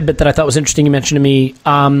last little tidbit that I thought was interesting you mentioned to me,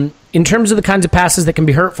 in terms of the kinds of passes that can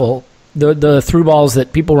be hurtful, the through balls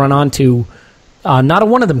that people run onto, not a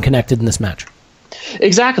one of them connected in this match.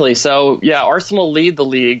 Exactly. So, yeah, Arsenal lead the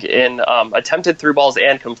league in attempted through balls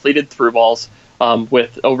and completed through balls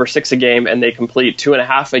with over 6 a game, and they complete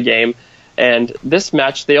 2.5 a game. And this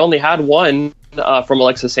match, they only had one from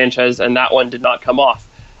Alexis Sanchez, and that one did not come off.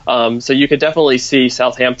 So you could definitely see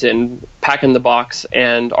Southampton packing the box,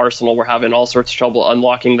 and Arsenal were having all sorts of trouble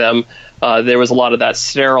unlocking them. There was a lot of that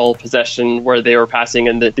sterile possession where they were passing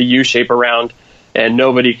in the U shape around, and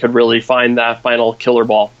nobody could really find that final killer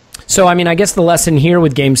ball. So, I mean, I guess the lesson here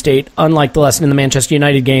with game state, unlike the lesson in the Manchester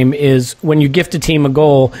United game, is when you gift a team a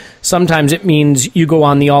goal, sometimes it means you go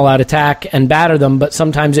on the all-out attack and batter them, but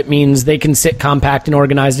sometimes it means they can sit compact and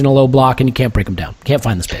organized in a low block and you can't break them down. Can't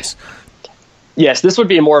find the space. Yes, this would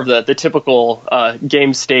be more of the typical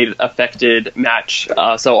game state affected match.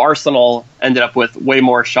 So Arsenal ended up with way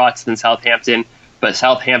more shots than Southampton, but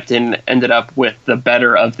Southampton ended up with the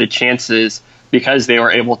better of the chances because they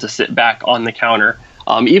were able to sit back on the counter.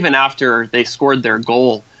 Even after they scored their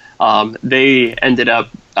goal, they ended up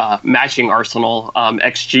matching Arsenal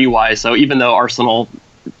XG-wise. So even though Arsenal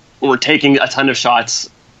were taking a ton of shots,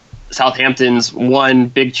 Southampton's one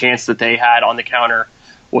big chance that they had on the counter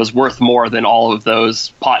was worth more than all of those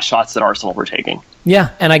pot shots that Arsenal were taking. Yeah,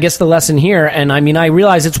 and I guess the lesson here, and I mean, I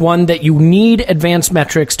realize it's one that you need advanced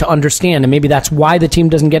metrics to understand, and maybe that's why the team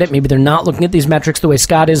doesn't get it. Maybe they're not looking at these metrics the way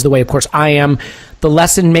Scott is, the way, of course, I am. The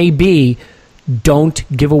lesson may be, don't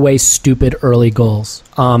give away stupid early goals.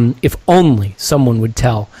 If only someone would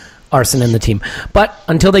tell Arsene and the team. But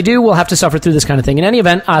until they do, we'll have to suffer through this kind of thing. In any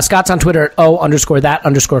event, Scott's on Twitter at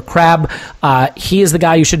 _that_crab. He is the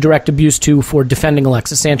guy you should direct abuse to for defending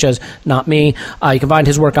Alexis Sanchez, not me. You can find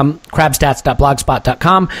his work on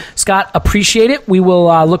crabstats.blogspot.com. Scott, appreciate it. We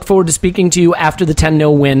will look forward to speaking to you after the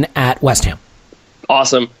 10-0 win at West Ham.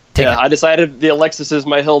 Awesome. Yeah, I decided the Alexis is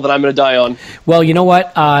my hill that I'm going to die on. Well, you know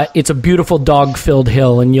what? It's a beautiful dog-filled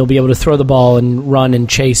hill, and you'll be able to throw the ball and run and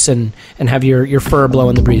chase and have your fur blow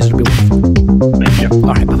in the breeze. It'll be wonderful. Thank you.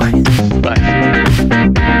 All right, bye-bye. Bye.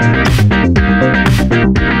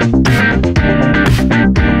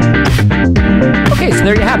 Okay, so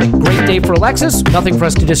there you have it. Great day for Alexis. Nothing for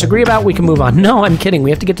us to disagree about. We can move on. No, I'm kidding. We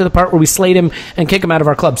have to get to the part where we slate him and kick him out of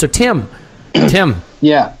our club. So, Tim.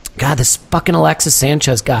 Yeah. God, this fucking Alexis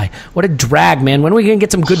Sanchez guy. What a drag, man. When are we going to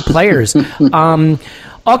get some good players?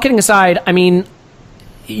 All kidding aside, I mean,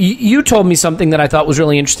 you told me something that I thought was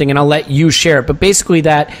really interesting, and I'll let you share it. But basically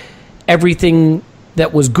that everything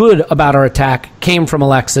that was good about our attack came from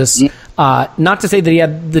Alexis. Not to say that he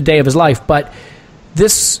had the day of his life, but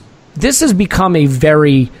this has become a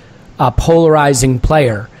very polarizing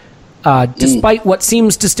player, despite what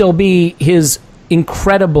seems to still be his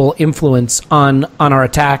incredible influence on our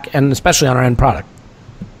attack and especially on our end product.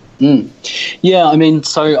 Yeah, I mean,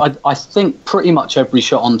 so I think pretty much every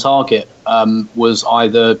shot on target was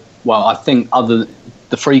either, well, I think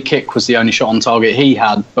the free kick was the only shot on target he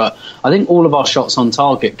had, but I think all of our shots on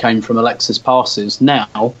target came from Alexis passes.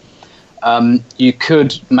 Now, you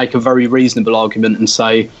could make a very reasonable argument and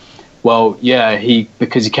say, well, yeah,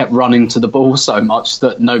 because he kept running to the ball so much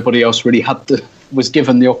that nobody else really was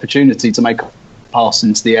given the opportunity to make a pass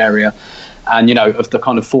into the area. And, of the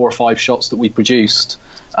kind of 4 or 5 shots that we produced,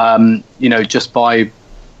 just by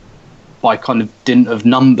kind of dint of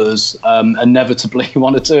numbers, inevitably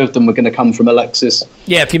 1 or 2 of them were going to come from Alexis.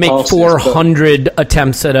 Yeah, if you make passes, 400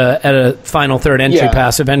 attempts at a final third entry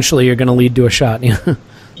pass, eventually you're going to lead to a shot.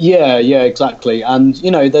 Yeah, exactly. And,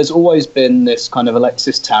 there's always been this kind of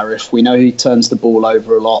Alexis tariff. We know he turns the ball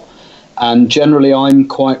over a lot. And generally, I'm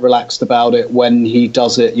quite relaxed about it when he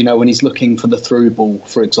does it. When he's looking for the through ball,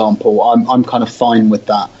 for example, I'm kind of fine with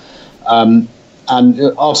that. And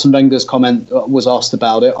Arsene Wenger's comment was asked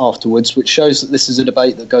about it afterwards, which shows that this is a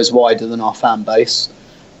debate that goes wider than our fan base.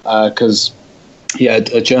 Because,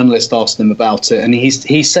 a journalist asked him about it, and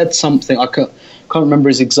he said something. I can't remember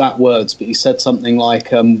his exact words, but he said something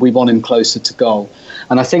like, "We want him closer to goal,"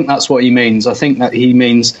 and I think that's what he means. I think that he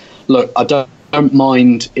means, look, I don't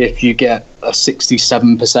mind if you get a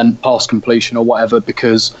 67% pass completion or whatever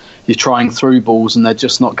because you're trying through balls and they're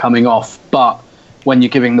just not coming off. But when you're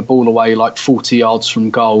giving the ball away like 40 yards from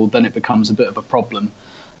goal, then it becomes a bit of a problem.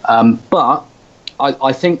 But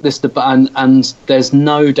I think this debate, and there's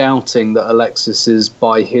no doubting that Alexis is,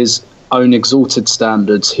 by his own exalted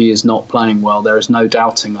standards, he is not playing well. There is no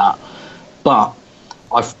doubting that. But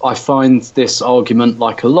I find this argument,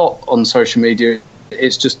 like a lot on social media,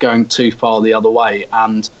 it's just going too far the other way,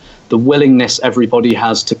 and the willingness everybody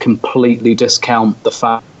has to completely discount the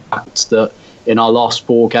fact that in our last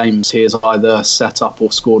 4 games he has either set up or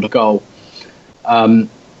scored a goal,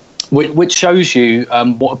 which shows you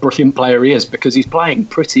what a brilliant player he is, because he's playing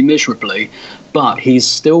pretty miserably, but he's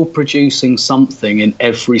still producing something in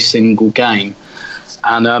every single game.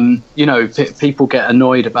 And people get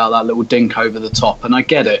annoyed about that little dink over the top, and I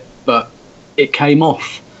get it, but it came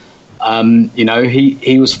off.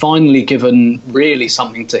 He was finally given really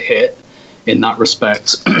something to hit in that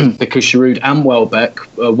respect because Giroud and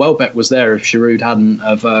Welbeck was there if Giroud hadn't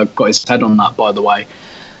have got his head on that, by the way.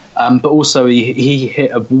 But also he hit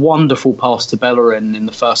a wonderful pass to Bellerin in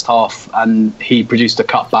the first half, and he produced a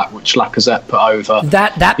cutback which Lacazette put over.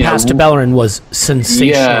 That pass to Bellerin was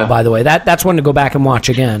sensational, by the way. That's one to go back and watch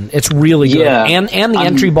again. It's really good. Yeah. And the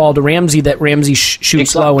entry ball to Ramsey that Ramsey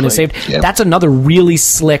shoots low and is saved. Yeah. That's another really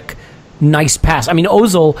slick, nice pass. I mean,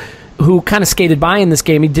 Ozil, who kind of skated by in this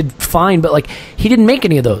game, he did fine, but he didn't make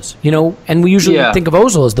any of those, and we usually think of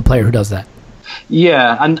Ozil as the player who does that.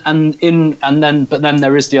 Yeah, but then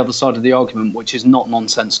there is the other side of the argument, which is not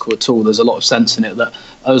nonsensical at all. There's a lot of sense in it that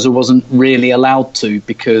Ozil wasn't really allowed to,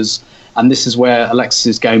 because, and this is where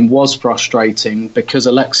Alexis's game was frustrating, because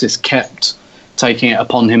Alexis kept taking it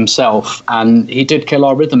upon himself, and he did kill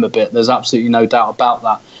our rhythm a bit. There's absolutely no doubt about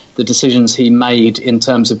that. The decisions he made in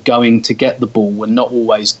terms of going to get the ball were not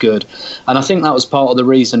always good. And I think that was part of the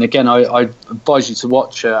reason. Again, I advise you to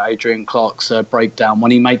watch Adrian Clarke's breakdown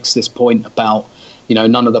when he makes this point about,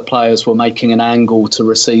 none of the players were making an angle to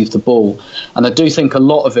receive the ball. And I do think a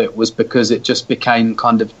lot of it was because it just became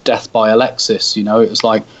kind of death by Alexis. It was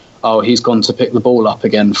like, oh, he's gone to pick the ball up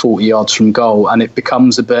again 40 yards from goal. And it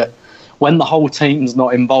becomes a bit, when the whole team's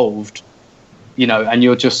not involved, and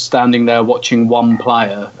you're just standing there watching one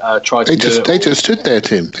player try to do it. They just stood there,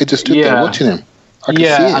 Tim. They just stood there watching him. I can see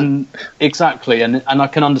it. And exactly, and I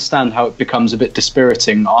can understand how it becomes a bit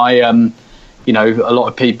dispiriting. A lot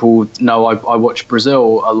of people know I watch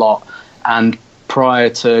Brazil a lot, and prior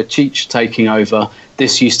to Cheech taking over,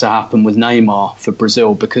 this used to happen with Neymar for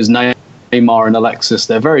Brazil, because Neymar and Alexis,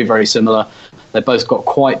 they're very, very similar. They've both got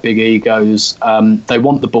quite big egos. They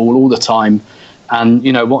want the ball all the time. And,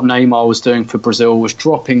 what Neymar was doing for Brazil was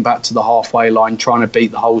dropping back to the halfway line, trying to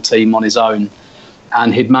beat the whole team on his own.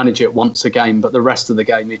 And he'd manage it once a game, but the rest of the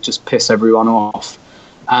game, he'd just piss everyone off.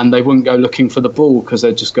 And they wouldn't go looking for the ball, because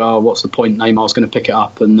they'd just go, oh, what's the point? Neymar's going to pick it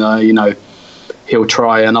up and, he'll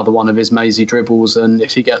try another one of his mazy dribbles. And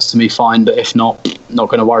if he gets to me, fine. But if not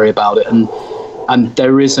going to worry about it. And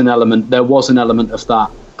there was an element of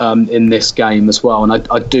that in this game as well. And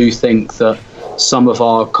I do think that some of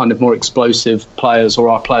our kind of more explosive players, or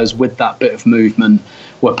our players with that bit of movement,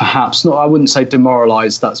 were perhaps not, I wouldn't say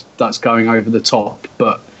demoralised, that's going over the top,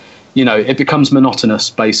 but it becomes monotonous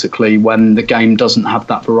basically when the game doesn't have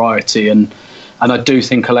that variety, and I do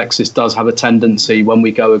think Alexis does have a tendency when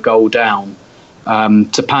we go a goal down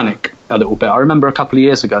to panic a little bit. I remember a couple of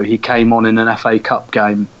years ago he came on in an FA Cup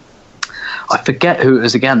game. I forget who it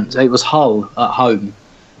was against. It was Hull at home,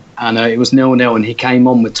 and it was 0-0, and he came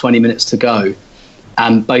on with 20 minutes to go,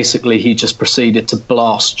 and basically he just proceeded to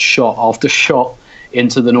blast shot after shot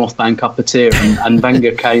into the North Bank upper tier, and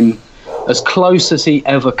Wenger came as close as he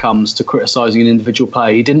ever comes to criticising an individual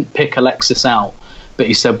player. He didn't pick Alexis out, but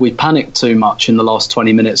he said we panicked too much in the last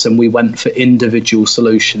 20 minutes and we went for individual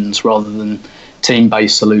solutions rather than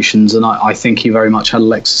team-based solutions, and I think he very much had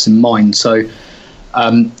Alexis in mind. So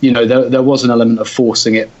there was an element of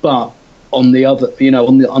forcing it, but on the other,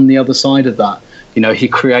 on the other side of that, he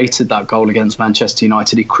created that goal against Manchester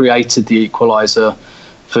United. He created the equaliser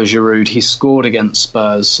for Giroud. He scored against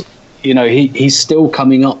Spurs. He's still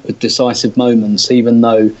coming up with decisive moments, even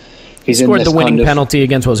though he's scored the winning penalty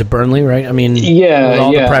against, what was it, Burnley, right? I mean, with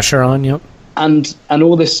all the pressure on, yep. And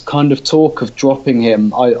all this kind of talk of dropping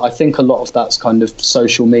him, I think a lot of that's kind of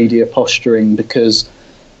social media posturing, because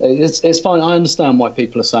it's fine. I understand why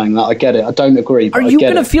people are saying that. I get it. I don't agree. But are you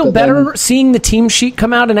going to feel better seeing the team sheet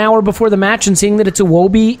come out an hour before the match and seeing that it's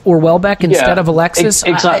Iwobi or Welbeck instead of Alexis?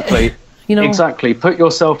 Exactly. Exactly. Put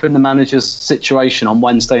yourself in the manager's situation on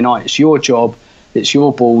Wednesday night. It's your job. It's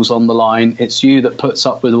your balls on the line. It's you that puts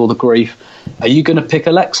up with all the grief. Are you going to pick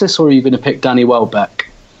Alexis or are you going to pick Danny Welbeck?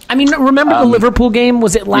 I mean, remember the Liverpool game?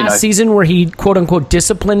 Was it last season where he, quote unquote,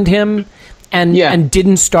 disciplined him and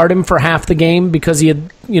didn't start him for half the game because he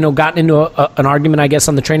had, gotten into an argument, I guess,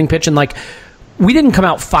 on the training pitch, and we didn't come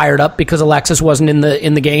out fired up because Alexis wasn't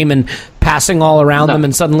in the game and passing all around them,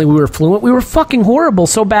 and suddenly we were fluent. We were fucking horrible,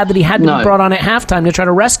 so bad that he had to be brought on at halftime to try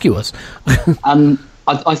to rescue us. And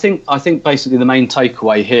I think basically the main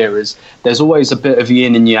takeaway here is there's always a bit of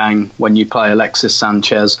yin and yang when you play Alexis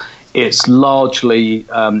Sanchez. It's largely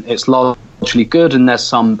good, and there's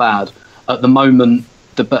some bad. At the moment,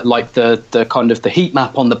 the kind of the heat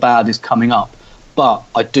map on the bad is coming up, but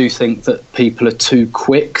I do think that people are too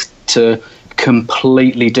quick to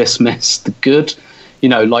completely dismiss the good.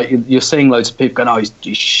 You're seeing loads of people going, "Oh,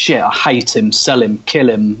 he's shit. I hate him. Sell him. Kill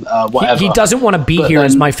him. Whatever." He doesn't want to be here.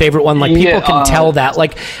 Is my favorite one. People can tell that.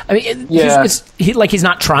 He's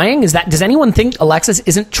not trying. Does anyone think Alexis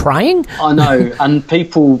isn't trying? I know, and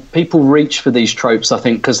people reach for these tropes. I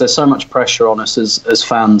think because there's so much pressure on us as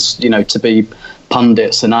fans, to be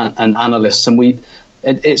pundits and analysts, and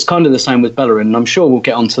it's kind of the same with Bellerin, and I'm sure we'll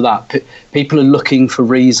get onto that. People are looking for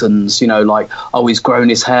reasons, he's grown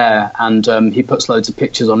his hair and he puts loads of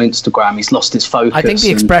pictures on Instagram. He's lost his focus. I think the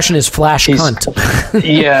expression is flash cunt.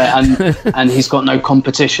 and he's got no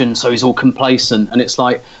competition, so he's all complacent. And it's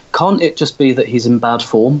like, can't it just be that he's in bad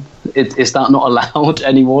form? Is that not allowed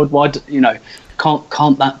anymore? Why,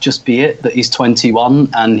 can't that just be it? That he's 21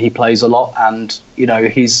 and he plays a lot, and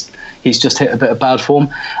he's just hit a bit of bad form.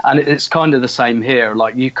 And it's kind of the same here.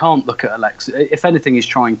 You can't look at Alexis. If anything, he's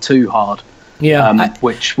trying too hard. Yeah,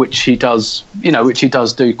 which he does. Which he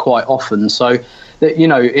does do quite often. So I'm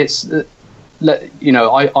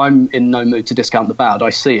in no mood to discount the bad. I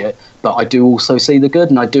see it, but I do also see the good,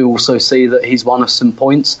 and I do also see that he's won us some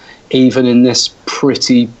points, even in this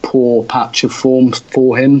pretty poor patch of form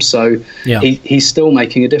for him. So he's still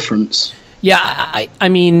making a difference. Yeah, I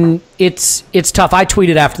mean, it's tough. I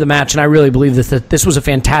tweeted after the match, and I really believe that this was a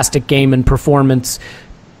fantastic game and performance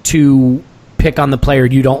to pick on the player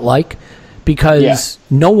you don't like, because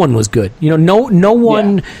no one was good. No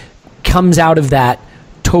one comes out of that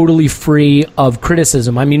totally free of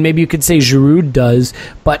criticism. I mean, maybe you could say Giroud does,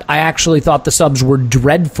 but I actually thought the subs were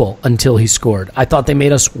dreadful until he scored. I thought they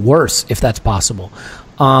made us worse, if that's possible.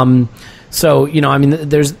 So,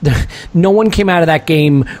 there's no one came out of that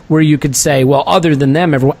game where you could say, well, other than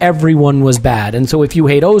them, everyone was bad. And so if you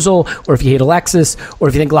hate Ozil, or if you hate Alexis, or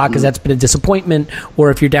if you think Lacazette's been a disappointment,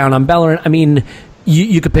 or if you're down on Bellerin, I mean,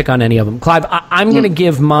 you could pick on any of them. Clive, I'm going to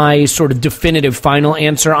give my sort of definitive final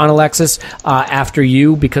answer on Alexis after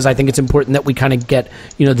you, because I think it's important that we kind of get,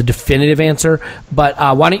 the definitive answer. But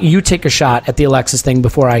why don't you take a shot at the Alexis thing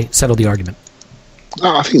before I settle the argument?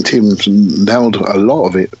 I think Tim's nailed a lot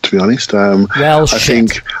of it, to be honest. I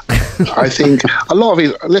think a lot of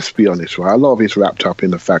it, let's be honest, right? A lot of it's wrapped up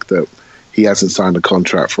in the fact that he hasn't signed a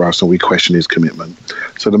contract for us and we question his commitment.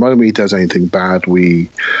 So the moment he does anything bad, we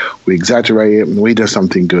exaggerate it. And when he does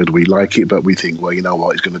something good, we like it, but we think, well, you know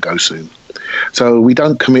what, he's going to go soon. So we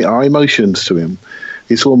don't commit our emotions to him.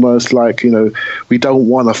 It's almost like, we don't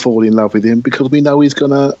want to fall in love with him because we know he's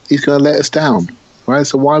gonna let us down. right?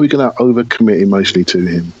 So why are we going to overcommit emotionally to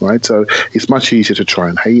him, right? So it's much easier to try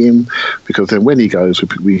and hate him, because then when he goes,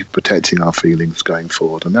 we're protecting our feelings going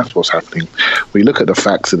forward, and that's what's happening. We look at the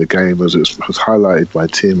facts of the game, as it was highlighted by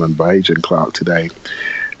Tim and by Adrian Clark today.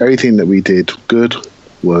 Everything that we did good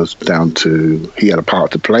was down to he had a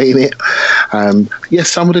part to play in it. Yes,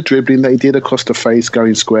 some of the dribbling that he did across the face,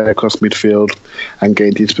 going square across midfield and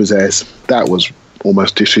getting dispossessed, that was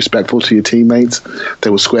almost disrespectful to your teammates.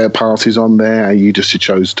 There were square passes on there, and you just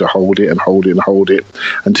chose to hold it and hold it and hold it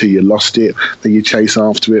until you lost it. Then you chase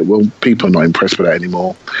after it. Well, people are not impressed with that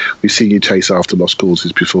anymore. We've seen you chase after lost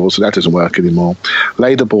causes before, so that doesn't work anymore.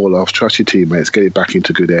 Lay the ball off, trust your teammates, get it back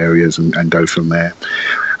into good areas and go from there.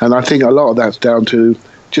 And I think a lot of that's down to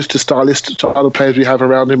just the style of players we have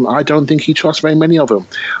around him. I don't think he trusts very many of them.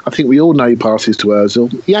 I think we all know he passes to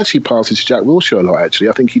Ozil. He actually passes to Jack Wilshere a lot, actually.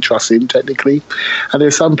 I think he trusts him technically. And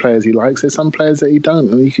there's some players he likes, there's some players that he don't.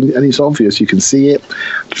 And it's obvious. You can see it.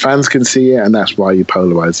 The fans can see it, and that's why you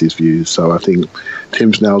polarise his views. So I think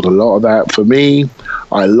Tim's nailed a lot of that. For me,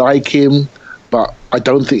 I like him, but I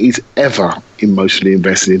don't think he's ever emotionally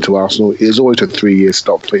invested into Arsenal. It was always a 3-year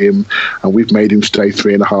stop for him, and we've made him stay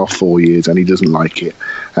 3.5, 4 years, and he doesn't like it.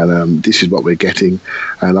 And this is what we're getting.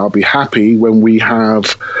 And I'll be happy when we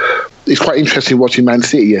have... It's quite interesting watching Man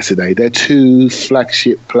City yesterday. Their two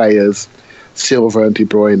flagship players, Silva and De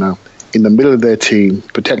Bruyne, in the middle of their team,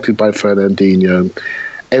 protected by Fernandinho.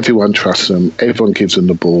 Everyone trusts them. Everyone gives them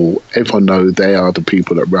the ball. Everyone knows they are the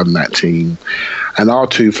people that run that team. And our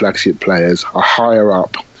two flagship players are higher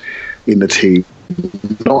up in the team,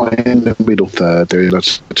 not in the middle third. They're in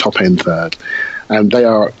the top end third. And they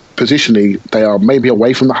are positionally, they are maybe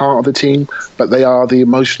away from the heart of the team, but they are the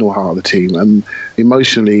emotional heart of the team. And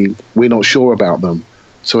emotionally, we're not sure about them.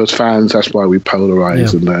 So as fans, that's why we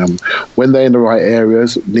polarise. Yeah. And when they're in the right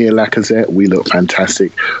areas, near Lacazette, we look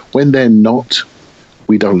fantastic. When they're not,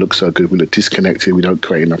 we don't look so good. We look disconnected. We don't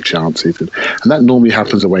create enough chances. And that normally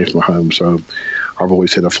happens away from home. So I've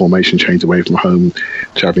always said a formation change away from home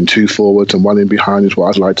to having two forwards and one in behind is what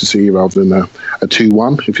I'd like to see, rather than a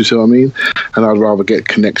 2-1, if you see what I mean. And I'd rather get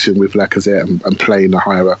connection with Lacazette and play in the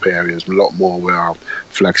higher up areas a lot more where our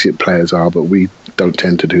flagship players are, but we don't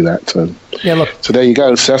tend to do that. So yeah, look. So there you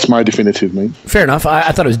go. So that's my definitive, mate. Fair enough.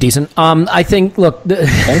 I thought it was decent. I think, look,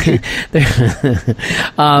 thank you.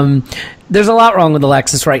 There's a lot wrong with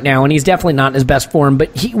Alexis right now, and he's definitely not in his best form,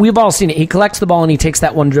 but we've all seen it. He collects the ball, and he takes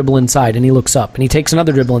that one dribble inside, and he looks up, and he takes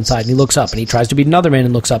another dribble inside, and he looks up, and he tries to beat another man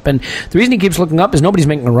and looks up. And the reason he keeps looking up is nobody's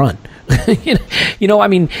making a run. I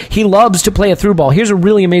mean, he loves to play a through ball. Here's a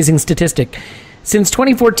really amazing statistic. Since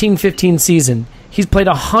 2014-15 season, he's played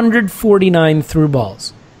 149 through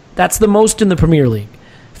balls. That's the most in the Premier League.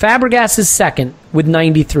 Fabregas is second with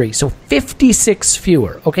 93, so 56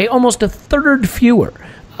 fewer. Okay, almost a third fewer.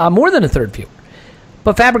 More than a third fewer.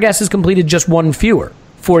 But Fabregas has completed just one fewer,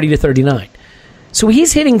 40-39. So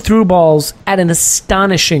he's hitting through balls at an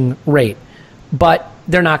astonishing rate, but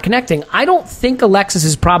they're not connecting. I don't think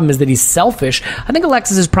Alexis's problem is that he's selfish. I think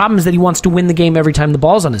Alexis's problem is that he wants to win the game every time the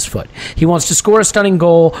ball's on his foot. He wants to score a stunning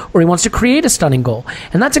goal, or he wants to create a stunning goal.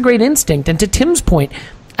 And that's a great instinct. And to Tim's point,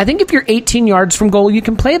 I think if you're 18 yards from goal, you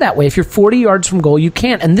can play that way. If you're 40 yards from goal, you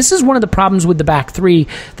can't. And this is one of the problems with the back three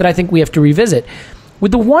that I think we have to revisit.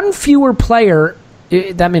 With the one fewer player,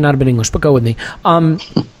 that may not have been English, but go with me,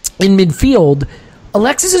 in midfield,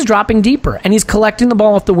 Alexis is dropping deeper, and he's collecting the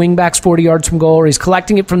ball off the wing-backs 40 yards from goal, or he's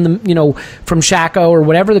collecting it from from Xhaka, or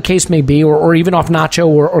whatever the case may be, or even off Nacho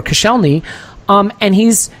or Koscielny, and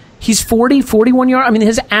he's 40, 41 yards. I mean,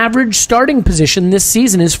 his average starting position this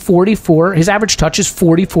season is 44. His average touch is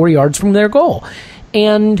 44 yards from their goal.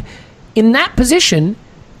 And in that position,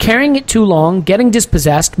 carrying it too long, getting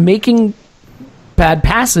dispossessed, making bad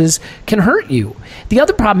passes can hurt you. The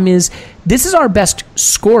other problem is, this is our best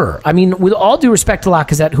scorer. I mean, with all due respect to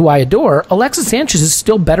Lacazette, who I adore, Alexis Sanchez is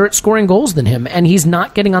still better at scoring goals than him, and he's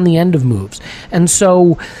not getting on the end of moves. And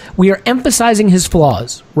so we are emphasizing his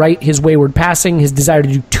flaws, right? His wayward passing, his desire to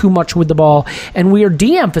do too much with the ball, and we are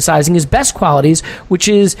de-emphasizing his best qualities, which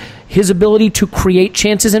is his ability to create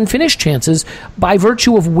chances and finish chances by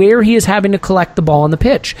virtue of where he is having to collect the ball on the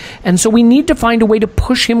pitch. And so we need to find a way to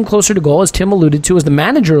push him closer to goal, as Tim alluded to, as the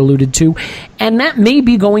manager alluded to, and that may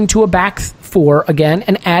be going to a back four again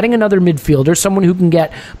and adding another midfielder, someone who can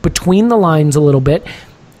get between the lines a little bit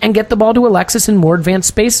and get the ball to Alexis in more advanced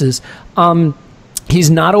spaces.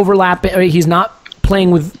 He's not overlapping. He's not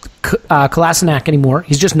playing with Kolasinac anymore.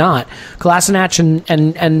 He's just not.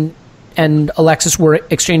 Kolasinac and Alexis were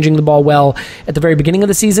exchanging the ball well at the very beginning of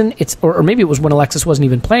the season. Or maybe it was when Alexis wasn't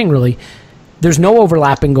even playing really. There's no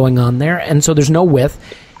overlapping going on there, and so there's no width.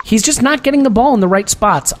 he's just not getting the ball in the right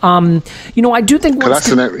spots. I do think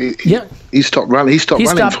he stopped running. He stopped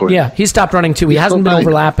running for it. Yeah, he stopped running too. He hasn't been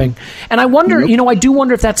overlapping. And I wonder, I do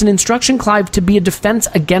wonder if that's an instruction, Clive, to be a defense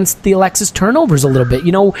against the Alexis turnovers a little bit.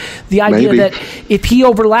 The idea that if he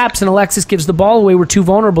overlaps and Alexis gives the ball away, we're too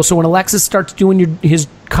vulnerable. So when Alexis starts doing his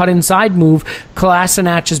cut inside move,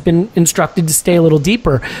 Kolasinac has been instructed to stay a little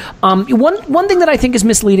deeper. One thing that I think is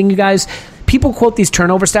misleading, you guys, people quote these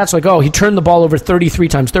turnover stats like, he turned the ball over 33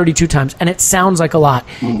 times, 32 times, and it sounds like a lot.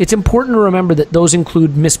 It's important to remember that those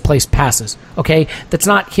include misplaced passes, okay? That's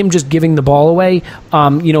not him just giving the ball away,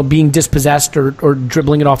 being dispossessed or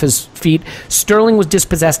dribbling it off his feet. Sterling was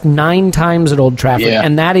dispossessed 9 times at Old Trafford,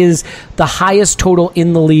 and that is the highest total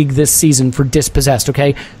in the league this season for dispossessed,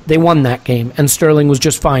 okay? They won that game, and Sterling was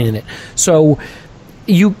just fine in it. So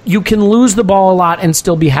you can lose the ball a lot and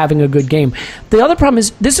still be having a good game. The other problem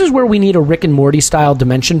is this is where we need a Rick and Morty style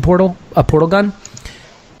dimension portal, a portal gun.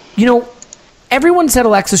 Everyone said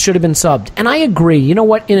Alexis should have been subbed, and I agree. You know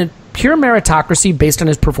what? In a pure meritocracy based on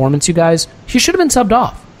his performance, you guys, he should have been subbed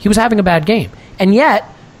off. He was having a bad game, and yet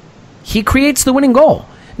he creates the winning goal.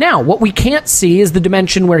 Now, what we can't see is the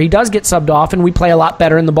dimension where he does get subbed off and we play a lot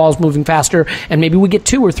better and the ball's moving faster and maybe we get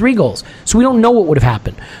 2 or 3 goals. So we don't know what would have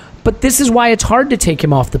happened. But this is why it's hard to take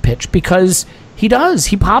him off the pitch, because he does.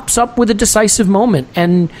 He pops up with a decisive moment,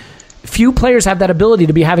 and few players have that ability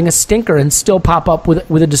to be having a stinker and still pop up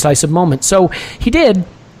with a decisive moment. So he did,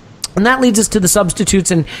 and that leads us to the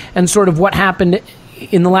substitutes and sort of what happened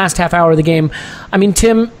in the last half hour of the game. I mean,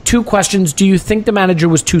 Tim, 2 questions. Do you think the manager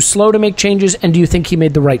was too slow to make changes, and do you think he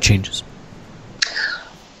made the right changes?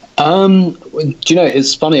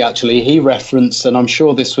 It's funny, actually. He referenced, and I'm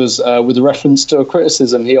sure this was with a reference to a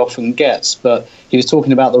criticism he often gets, but he was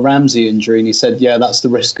talking about the Ramsey injury, and he said, that's the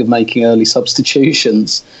risk of making early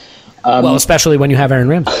substitutions. Especially when you have Aaron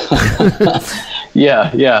Ramsey.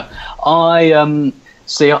 Yeah.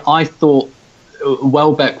 I thought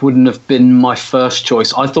Welbeck wouldn't have been my first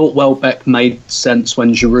choice. I thought Welbeck made sense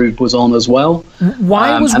when Giroud was on as well.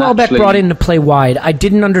 Why was Welbeck brought in to play wide? I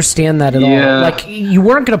didn't understand that at all. Like,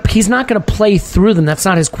 he's not going to play through them. That's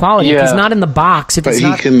not his quality. If he's not in the box, but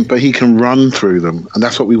he can run through them, and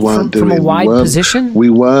that's what we weren't doing. From a wide position? We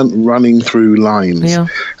weren't running through lines,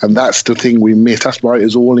 and that's the thing we missed. That's why it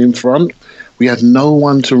was all in front. We had no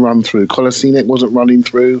one to run through. Kolasinac wasn't running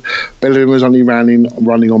through. Bellerin was only running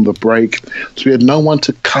on the break. So we had no one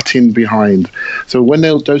to cut in behind. So when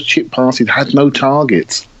those chip passes had no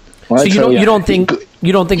targets. Right? So you don't think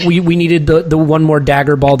we needed the one more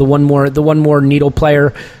dagger ball, the one more needle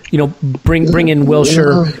player. Bring in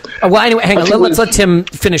Wilshere. Well, anyway, hang on. Let's let Tim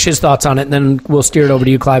finish his thoughts on it, and then we'll steer it over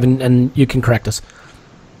to you, Clive, and you can correct us.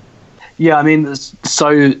 Yeah, I mean,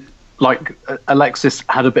 so. Alexis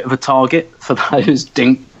had a bit of a target for those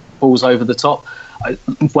dink balls over the top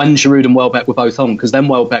when Giroud and Welbeck were both on, because then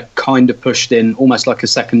Welbeck kind of pushed in almost like a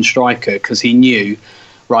second striker, because he knew,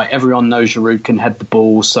 everyone knows Giroud can head the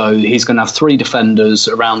ball, so he's going to have 3 defenders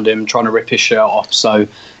around him trying to rip his shirt off, so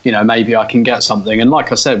maybe I can get something. And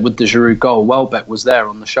like I said, with the Giroud goal, Welbeck was there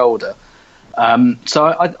on the shoulder.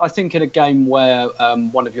 So I think in a game where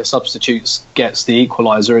one of your substitutes gets the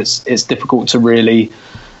equaliser, it's difficult to really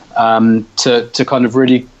to kind of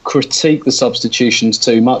really critique the substitutions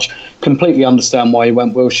too much. Completely understand why he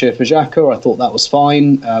went Wilshere for Xhaka. I thought that was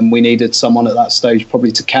fine. We needed someone at that stage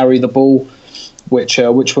probably to carry the ball, which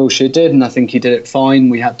Wilshere did, and I think he did it fine.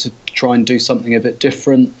 We had to try and do something a bit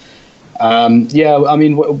different. I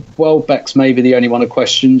mean, Welbeck's maybe the only one to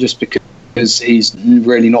question, just because he's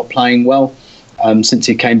really not playing well since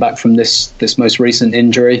he came back from this most recent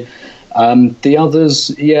injury. The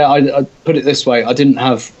others, I put it this way: I didn't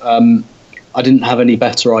have any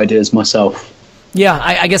better ideas myself. Yeah,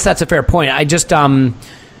 I guess that's a fair point. I just,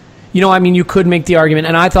 you could make the argument,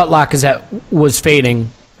 and I thought Lacazette was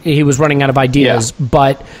fading. He was running out of ideas,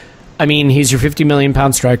 but I mean, he's your £50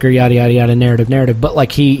 million striker, yada yada yada, narrative.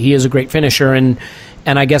 But he is a great finisher, and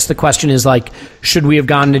I guess the question is should we have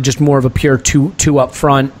gone to just more of a pure two up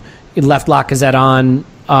front? It left Lacazette on.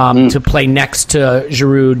 To play next to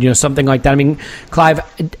Giroud, something like that. I mean, Clive,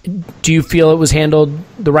 do you feel it was handled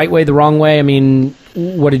the right way, the wrong way? I mean,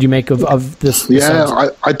 what did you make of this?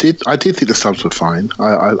 I did. I did think the subs were fine.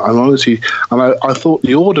 I honestly, and I thought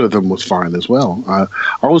the order of them was fine as well. I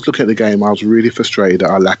was looking at the game. I was really frustrated at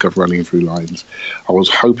our lack of running through lines. I was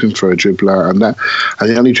hoping for a dribbler, and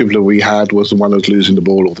the only dribbler we had was the one that was losing the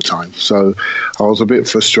ball all the time. So I was a bit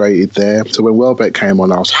frustrated there. So when Welbeck came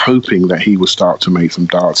on, I was hoping that he would start to make some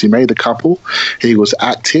darts. He made a couple. He was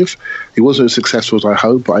active. It wasn't as successful as I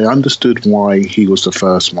hoped, but I understood why he was the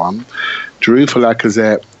first one. Giroud for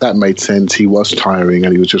Lacazette, that made sense. He was tiring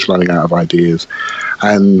and he was just running out of ideas.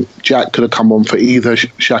 And Jack could have come on for either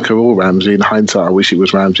Xhaka or Ramsey. In hindsight, I wish it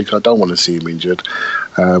was Ramsey because I don't want to see him injured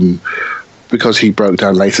because he broke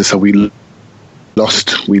down later. So we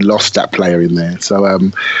lost that player in there. So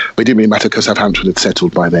but it didn't really matter because Southampton had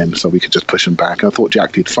settled by then, so we could just push him back. And I thought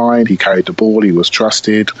Jack did fine. He carried the ball. He was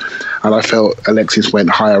trusted. And I felt Alexis went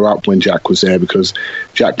higher up when Jack was there because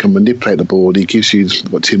Jack can manipulate the ball. He gives you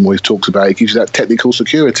what Tim always talks about. He gives you that technical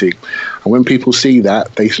security. And when people see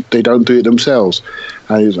that, they don't do it themselves.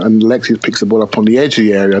 And Alexis picks the ball up on the edge of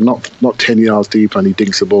the area, not 10 yards deep, and he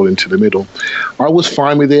digs the ball into the middle. I was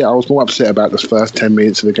fine with it. I was more upset about the first 10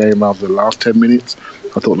 minutes of the game rather than the last 10 minutes.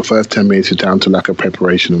 I thought the first 10 minutes is down to lack of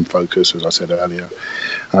preparation and focus, as I said earlier.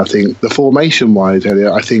 I think the formation-wise,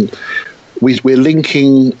 Elliot, I think we're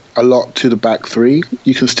linking a lot to the back three.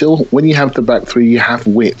 You can still, when you have the back three, you have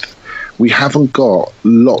width. We haven't got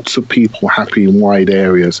lots of people happy in wide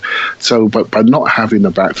areas. So but by not having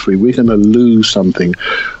the back three, we're going to lose something.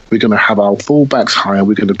 We're going to have our full-backs high and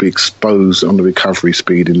we're going to be exposed on the recovery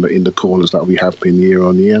speed in the corners that we have been year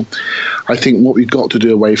on year. I think what we've got to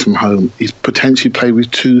do away from home is potentially play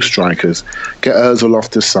with two strikers, get Ozil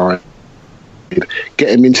off the side, get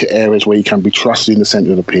him into areas where he can be trusted in the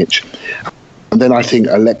centre of the pitch. And then I think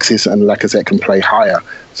Alexis and Lacazette can play higher.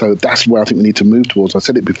 So that's where I think we need to move towards. I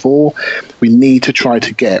said it before, we need to try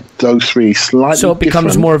to get those three slightly So it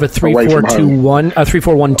becomes more of a 3-4-2-1, a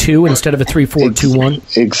 3-4-1-2 instead of a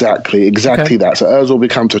 3-4-2-1? Exactly okay. That. So Ozil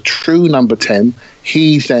becomes a true number 10.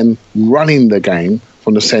 He's then running the game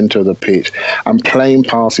from the centre of the pitch and playing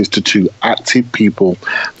passes to two active people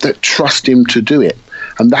that trust him to do it.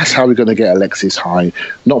 And that's how we're going to get Alexis high,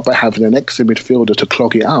 not by having an extra midfielder to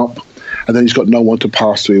clog it up, and then he's got no one to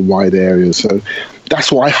pass to in wide areas. So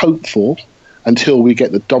that's what I hope for until we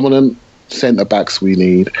get the dominant centre-backs we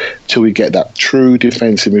need, till we get that true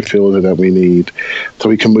defensive midfielder that we need, so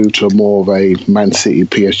we can move to a more of a Man City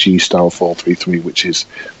PSG style 4-3-3, which is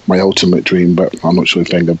my ultimate dream, but I'm not sure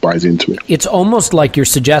if Wenger buys into it. It's almost like you're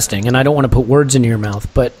suggesting, and I don't want to put words in your mouth,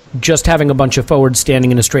 but just having a bunch of forwards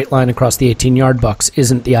standing in a straight line across the 18-yard box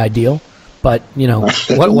isn't the ideal. But, you know,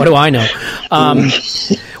 what do I know?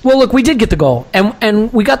 Well, look, we did get the goal,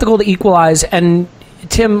 and we got the goal to equalize. And,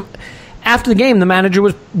 Tim, after the game, the manager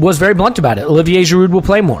was very blunt about it. Olivier Giroud will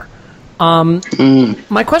play more.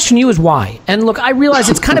 My question to you is why? And, look, I realize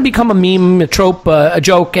it's kind of become a meme, a trope, a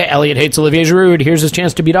joke. Elliot hates Olivier Giroud. Here's his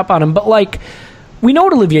chance to beat up on him. But, like, we know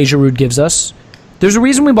what Olivier Giroud gives us. There's a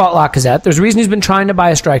reason we bought Lacazette. There's a reason he's been trying to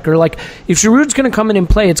buy a striker. Like, if Giroud's going to come in and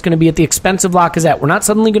play, it's going to be at the expense of Lacazette. We're not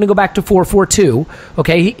suddenly going to go back to 4-4-2.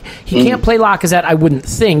 Okay, he can't play Lacazette, I wouldn't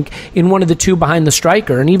think, in one of the two behind the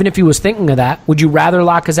striker. And even if he was thinking of that, would you rather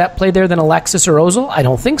Lacazette play there than Alexis or Ozil? I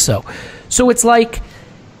don't think so. So it's like,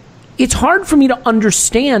 it's hard for me to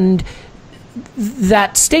understand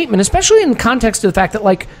that statement, especially in the context of the fact that,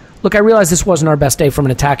 like, look, I realize this wasn't our best day from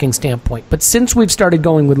an attacking standpoint, but since we've started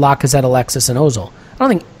going with Lacazette, Alexis, and Ozil, I don't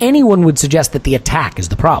think anyone would suggest that the attack is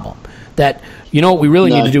the problem. That, you know, what we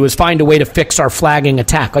really need to do is find a way to fix our flagging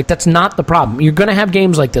attack. Like, that's not the problem. You're going to have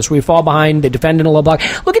games like this where you fall behind, they defend in a low block.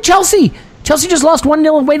 Look at Chelsea. Chelsea just lost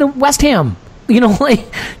 1-0 away to West Ham. You know, like,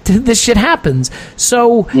 this shit happens.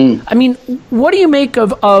 So, I mean, what do you make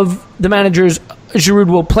of the manager's Giroud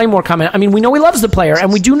will play more comment? I mean, we know he loves the player,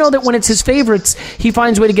 and we do know that when it's his favorites, he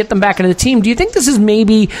finds a way to get them back into the team. Do you think this is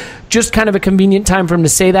maybe just kind of a convenient time for him to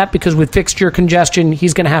say that because with fixture congestion,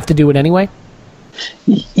 he's going to have to do it anyway?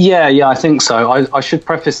 Yeah, I think so. I should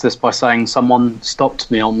preface this by saying someone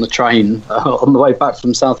stopped me on the train on the way back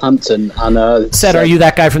from Southampton and said, "Are you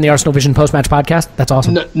that guy from the Arsenal Vision post-match podcast?" That's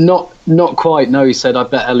awesome. Not quite. No, he said, "I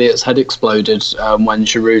bet Elliot's head exploded when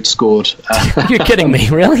Giroud scored." You're kidding me,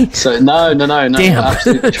 really? So no, Damn.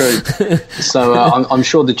 Absolutely true. So I'm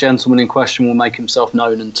sure the gentleman in question will make himself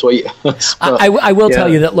known and tweet us. I will tell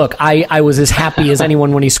you that. Look, I was as happy as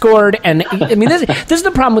anyone when he scored, and I mean, this is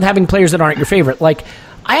the problem with having players that aren't your favorite. Like,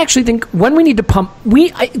 I actually think when we need to pump,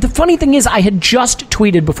 the funny thing is, I had just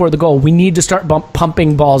tweeted before the goal, we need to start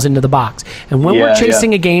pumping balls into the box. And when we're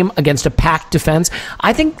chasing a game against a packed defense,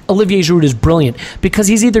 I think Olivier Giroud is brilliant because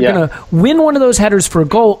he's either going to win one of those headers for a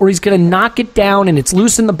goal or he's going to knock it down and it's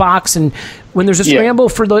loose in the box. And when there's a scramble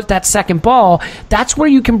for that second ball, that's where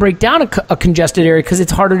you can break down a congested area because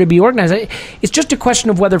it's harder to be organized. It's just a question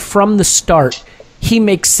of whether from the start he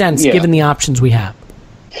makes sense given the options we have.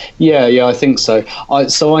 Yeah, I think so. I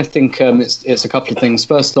think it's a couple of things.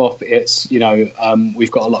 First off, it's we've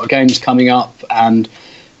got a lot of games coming up, and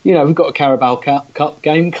we've got a Carabao Cup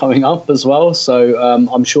game coming up as well. So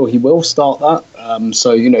I'm sure he will start that.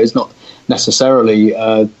 So it's not necessarily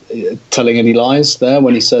telling any lies there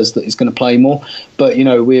when he says that he's going to play more. But, you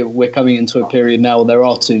know, we're coming into a period now where there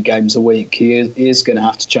are 2 games a week. He is going to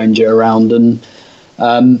have to change it around. And,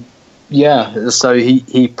 so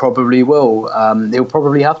he probably will. He'll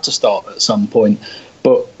probably have to start at some point.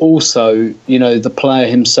 But also, you know, the player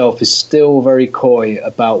himself is still very coy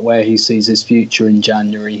about where he sees his future in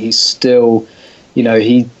January. He's still, you know,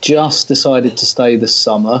 he just decided to stay this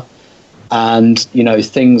summer. And, you know,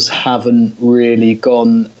 things haven't really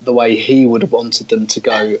gone the way he would have wanted them to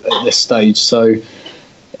go at this stage. So,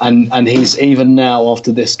 and he's even now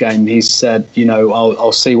after this game, he's said, you know,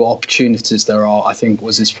 I'll see what opportunities there are, I think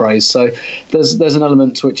was his phrase. So there's an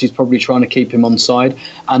element to which he's probably trying to keep him on side.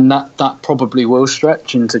 And that probably will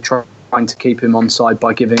stretch into trying to keep him on side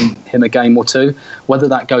by giving him a game or 2. Whether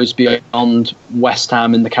that goes beyond West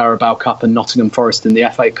Ham in the Carabao Cup and Nottingham Forest in the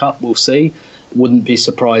FA Cup, we'll see. Wouldn't be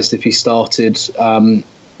surprised if he started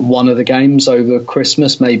one of the games over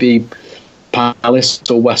Christmas, maybe Palace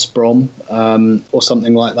or West Brom or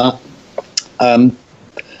something like that.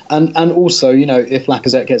 And also, you know, if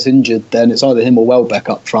Lacazette gets injured, then it's either him or Welbeck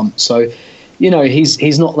up front. So, you know,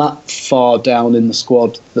 he's not that far down in the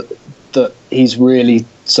squad that he's really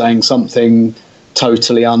saying something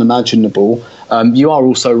totally unimaginable. You are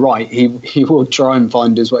also right. He will try and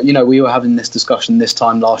find his way. You know, we were having this discussion this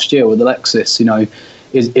time last year with Alexis. You know,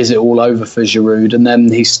 is it all over for Giroud? And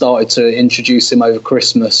then he started to introduce him over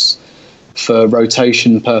Christmas for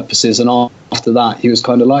rotation purposes. And after that, he was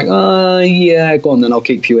kind of like, yeah, go on, then I'll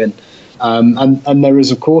keep you in. And there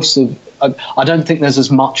is, of course, I don't think there's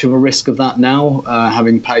as much of a risk of that now,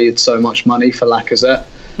 having paid so much money for Lacazette.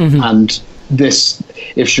 Mm-hmm. And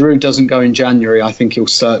if Giroud doesn't go in January, I think he'll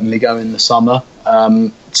certainly go in the summer.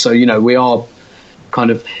 So, you know, we are kind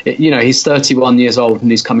of, you know, he's 31 years old and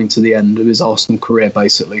he's coming to the end of his Arsenal career,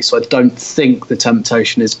 basically. So I don't think the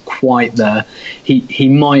temptation is quite there. He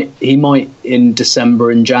might in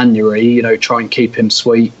December and January, you know, try and keep him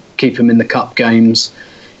sweet, keep him in the cup games.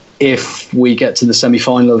 If we get to the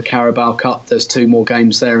semi-final of the Carabao Cup, there's 2 more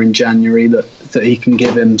games there in January that he can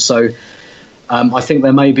give him. So I think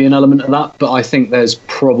there may be an element of that, but I think there's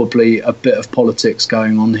probably a bit of politics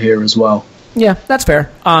going on here as well. Yeah, that's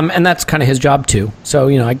fair. And that's kind of his job too. So,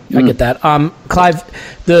 you know, I get that. Clive,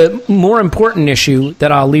 the more important issue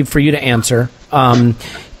that I'll leave for you to answer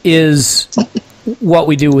is what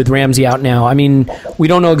we do with Ramsey out now. I mean, we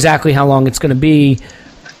don't know exactly how long it's going to be,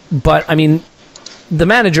 but I mean, the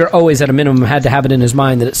manager always at a minimum had to have it in his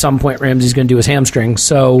mind that at some point Ramsey's going to do his hamstring.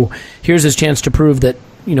 So here's his chance to prove that,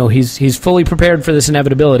 you know, he's fully prepared for this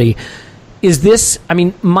inevitability. Is this, I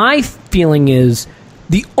mean, my feeling is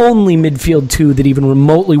the only midfield 2 that even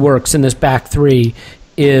remotely works in this back 3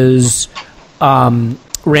 is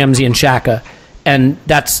Ramsey and Xhaka. And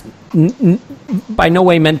that's by no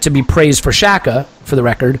way meant to be praised for Xhaka, for the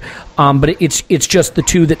record, but it's just the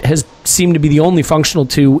 2 that has seemed to be the only functional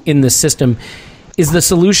 2 in this system. Is the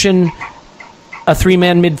solution a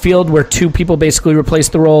 3-man midfield where 2 people basically replace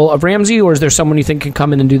the role of Ramsey, or is there someone you think can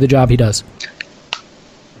come in and do the job he does?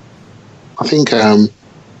 I think,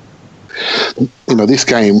 you know, this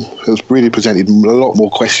game has really presented a lot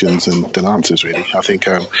more questions than answers, really. I think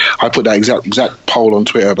I put that exact poll on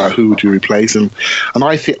Twitter about who would you replace, and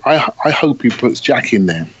I hope he puts Jack in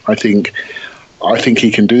there. I think he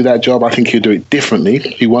can do that job. I think he'll do it differently.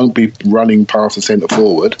 He won't be running past the centre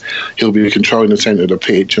forward. He'll be controlling the centre of the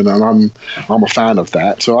pitch, and I'm a fan of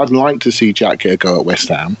that. So I'd like to see Jack get a go at West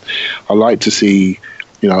Ham. I'd like to see,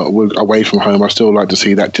 you know, away from home, I still like to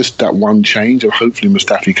see that one change of hopefully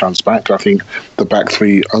Mustafi comes back. I think the back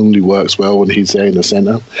 3 only works well when he's there in the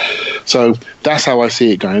centre. So that's how I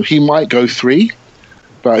see it going. He might go 3.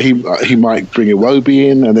 But he might bring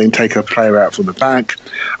Iwobi in and then take a player out from the back.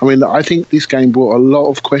 I mean, I think this game brought a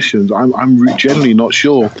lot of questions. I'm generally not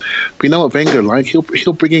sure. But you know what Wenger like? He'll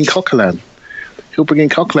bring in Coquelin. He'll bring in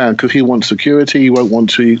Coquelin because he wants security. He won't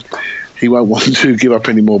want to give up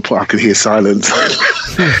any more. I can hear silence,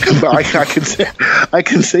 but I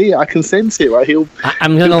can sense it. Right?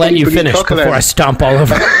 I'm going to let you finish before I stomp all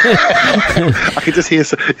over. I can just hear.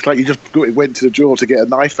 It's like you just went to the drawer to get a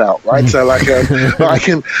knife out, right? So like, I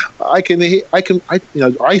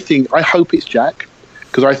hope it's Jack.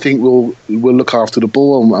 Because I think we'll look after the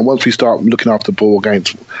ball, and once we start looking after the ball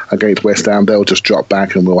against West Ham, they'll just drop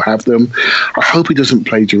back and we'll have them. I hope he doesn't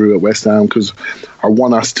play Giroud at West Ham because I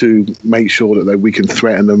want us to make sure that we can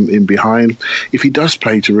threaten them in behind. If he does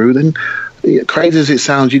play Giroud, then crazy as it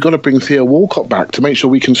sounds, you've got to bring Theo Walcott back to make sure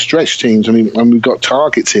we can stretch teams. I mean, and we've got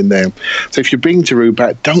targets in there. So if you bring Giroud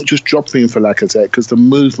back, don't just drop him for Lacazette, because the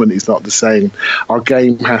movement is not the same. Our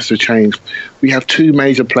game has to change. We have two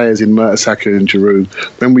major players in Mertesacker and Giroud.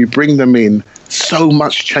 When we bring them in, so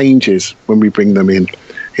much changes when we bring them in.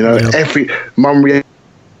 You know, every Monreal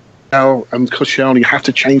and Koscielny have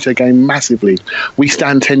to change their game massively. We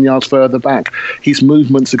stand 10 yards further back. His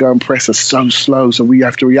movements to go and press are so slow, so we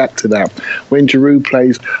have to react to that. When Giroud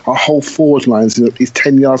plays, our whole forward line is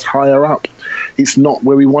 10 yards higher up. It's not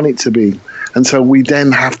where we want it to be. And so we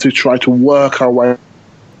then have to try to work our way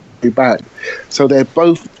back. So they're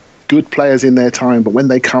both good players in their time, but when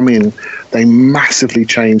they come in, they massively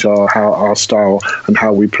change our style and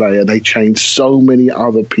how we play, and they change so many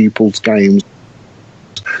other people's games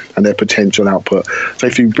and their potential output. So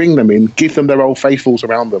if you bring them in, give them their old faithfuls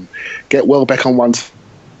around them. Get Welbeck on one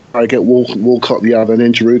side, get Walcott the other, and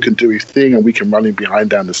then Giroud can do his thing, and we can run him behind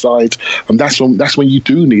down the sides. And that's when you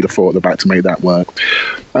do need a four at the back to make that work.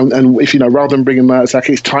 And if, you know, rather than bringing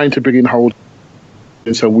Mertesacker, it's time to bring in Hold.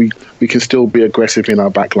 And so we can still be aggressive in our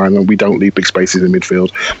back line, and we don't leave big spaces in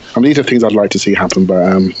midfield. And these are things I'd like to see happen,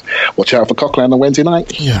 but watch out for Coquelin on Wednesday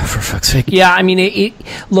night. Yeah, for fuck's sake. Yeah, I mean,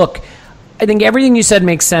 look, I think everything you said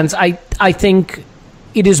makes sense. I think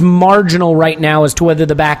it is marginal right now as to whether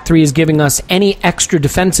the back three is giving us any extra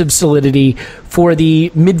defensive solidity for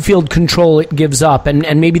the midfield control it gives up,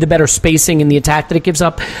 and maybe the better spacing in the attack that it gives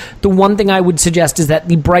up. The one thing I would suggest is that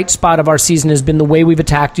the bright spot of our season has been the way we've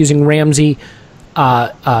attacked using Ramsey,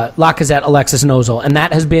 Lacazette, Alexis, and Ozil, and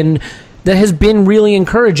that has been really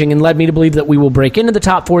encouraging and led me to believe that we will break into the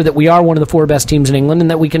top four, that we are one of the four best teams in England,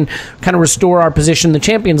 and that we can kind of restore our position in the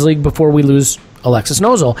Champions League before we lose Alexis and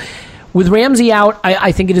Ozil. With Ramsey out,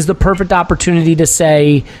 I think it is the perfect opportunity to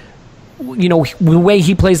say, you know, the way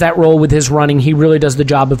he plays that role with his running, he really does the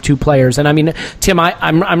job of two players. And I mean, Tim,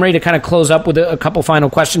 I'm ready to kind of close up with a couple final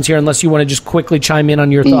questions here, unless you want to just quickly chime in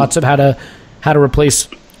on your thoughts of how to replace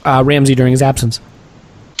Ramsey during his absence.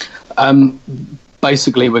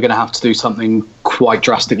 Basically, we're going to have to do something quite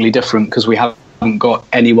drastically different, because we haven't got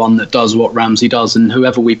anyone that does what Ramsey does, and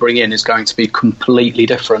whoever we bring in is going to be completely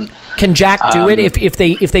different. Can Jack do it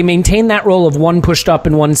if they maintain that role of one pushed up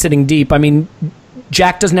and one sitting deep? I mean,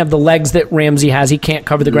 Jack doesn't have the legs that Ramsey has. He can't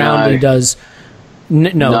cover the ground, but he does.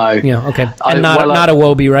 No. Yeah, okay. And not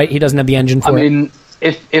Iwobi, right? He doesn't have the engine for it. I mean,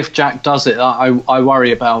 if Jack does it, I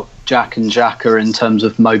worry about Jack and Xhaka in terms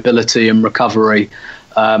of mobility and recovery.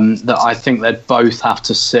 That I think they'd both have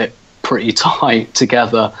to sit pretty tight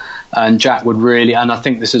together, and Jack would really, and I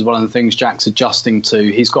think this is one of the things Jack's adjusting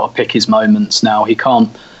to. He's got to pick his moments now. He can't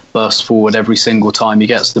burst forward every single time he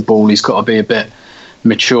gets the ball. He's got to be a bit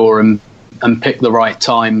mature and pick the right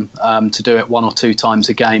time to do it one or two times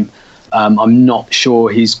a game. I'm not sure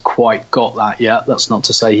he's quite got that yet. That's not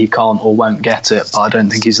to say he can't or won't get it, but I don't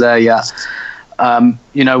think he's there yet.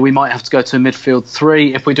 You know, we might have to go to a midfield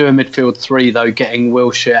three. If we do a midfield three, though, getting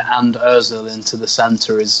Wilshere and Ozil into the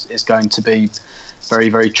centre is going to be very,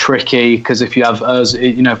 very tricky, because if you have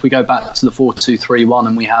Ozil, you know, if we go back to the 4-2-3-1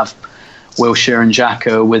 and we have Wilshere and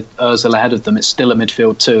Xhaka with Ozil ahead of them, it's still a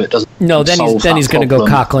midfield two. It doesn't. No, then he's going to go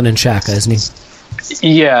Coquelin and Xhaka, isn't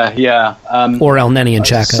he? Yeah. Or El Neni and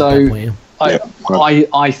Xhaka. So at that point,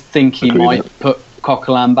 I think he might put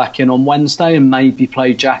Coquelin back in on Wednesday and maybe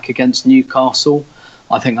play Jack against Newcastle.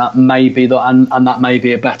 I think that may be and that may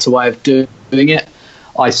be a better way of doing it.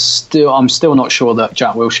 I'm still not sure that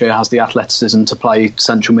Jack Wilshere has the athleticism to play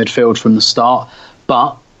central midfield from the start,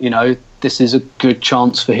 but you know, this is a good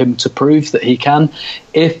chance for him to prove that he can.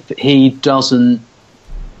 If he doesn't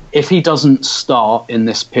start in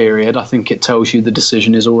this period, I think it tells you the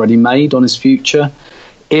decision is already made on his future.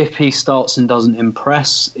 If he starts and doesn't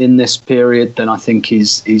impress in this period, then I think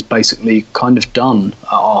he's basically kind of done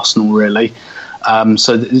at Arsenal, really.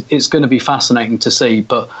 So it's going to be fascinating to see.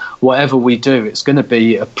 But whatever we do, it's going to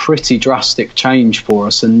be a pretty drastic change for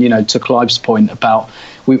us. And, you know, to Clive's point about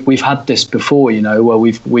we've had this before, you know, where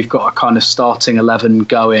we've got a kind of starting 11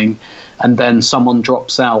 going, and then someone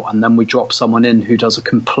drops out, and then we drop someone in who does a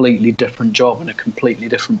completely different job in a completely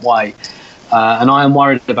different way. And I am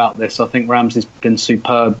worried about this. I think Ramsey's been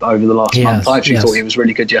superb over the last month. I actually thought he was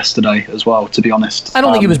really good yesterday as well, to be honest. I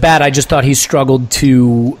don't think he was bad. I just thought he struggled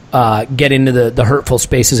to get into the hurtful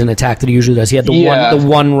spaces in attack that he usually does. He had the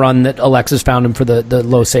one run that Alexis found him for the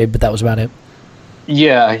low save, but that was about it.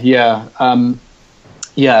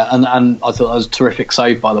 And I thought that was a terrific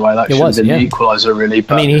save, by the way. That should have been the equaliser, really.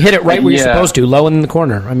 But, I mean, he hit it right where you're supposed to, low in the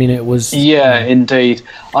corner. I mean, it was... Yeah, indeed.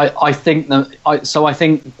 I think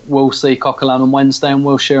we'll see Coquelin on Wednesday and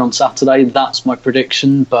Wilshere on Saturday. That's my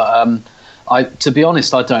prediction. But To be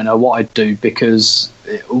honest, I don't know what I'd do, because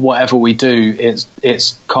whatever we do,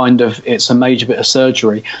 it's a major bit of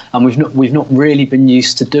surgery, and we've not really been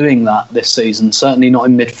used to doing that this season. Certainly not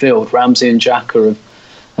in midfield. Ramsey and Xhaka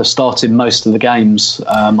have started most of the games.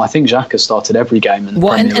 I think Xhaka started every game in the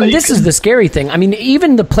Premier League. And this is the scary thing. I mean,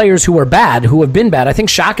 even the players who have been bad, I think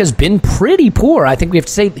Xhaka's been pretty poor. I think we have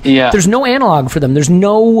to say there's no analog for them. There's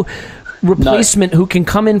no replacement who can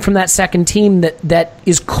come in from that second team that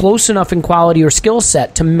is close enough in quality or skill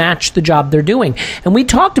set to match the job they're doing. And we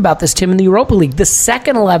talked about this, Tim, in the Europa League. The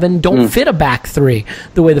second 11 don't fit a back three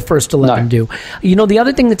the way the first 11 do. You know, the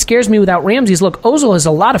other thing that scares me without Ramsey is, look, Ozil has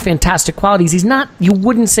a lot of fantastic qualities. He's not, you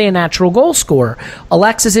wouldn't say, a natural goal scorer.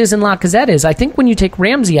 Alexis is and Lacazette is. I think when you take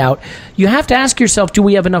Ramsey out, you have to ask yourself, do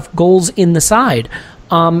we have enough goals in the side?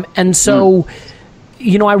 And so,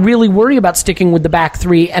 you know, I really worry about sticking with the back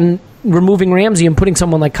three and removing Ramsey and putting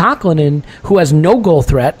someone like Coughlin in, who has no goal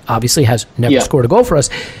threat, obviously has never scored a goal for us.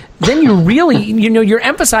 Then you really, you're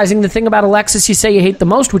emphasizing the thing about Alexis you say you hate the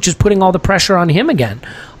most, which is putting all the pressure on him again.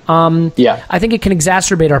 I think it can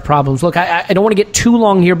exacerbate our problems. Look, I don't want to get too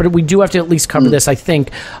long here, but we do have to at least cover this, I think.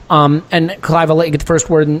 And Clive, I'll let you get the first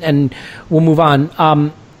word, and we'll move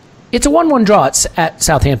on. It's a 1-1 draw at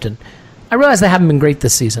Southampton. I realize they haven't been great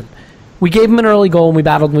this season. We gave them an early goal, and we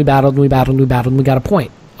battled, and we battled, and we battled, and we battled, and we got a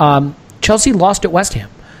point. Chelsea lost at West Ham.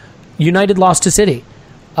 United lost to City.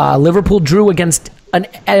 Liverpool drew against an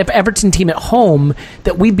Everton team at home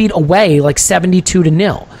that we beat away like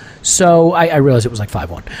 72-0. So I realize it was like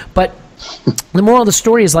 5-1. But the moral of the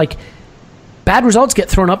story is, like, bad results get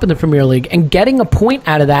thrown up in the Premier League, and getting a point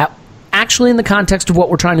out of that, actually in the context of what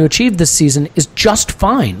we're trying to achieve this season, is just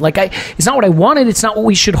fine. Like, it's not what I wanted. It's not what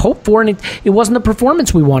we should hope for, and it wasn't the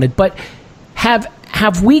performance we wanted. But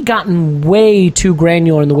have we gotten way too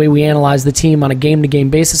granular in the way we analyze the team on a game-to-game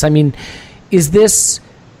basis? I mean, is this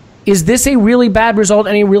a really bad result,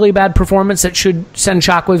 any really bad performance that should send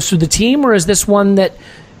shockwaves through the team, or is this one that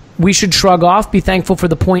we should shrug off, be thankful for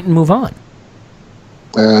the point, and move on?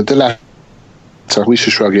 The latter. We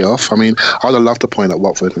should shrug it off. I mean, I'd have loved the point at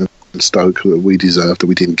Watford and Stoke that we deserved, that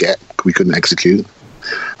we didn't get, we couldn't execute,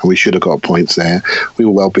 and we should have got points there. We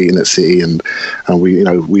were well beaten at City, and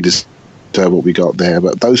we just deserve what we got there.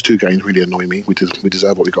 But those two games really annoy me. We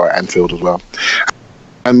deserve what we got at Anfield as well,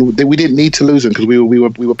 and we didn't need to lose them, because we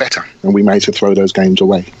were better, and we managed to throw those games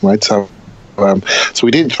away, right? So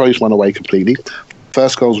we didn't throw this one away completely.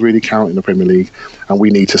 First goals really count in the Premier League, and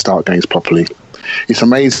we need to start games properly. It's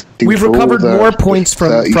amazing. We've recovered more points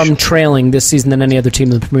from trailing this season than any other team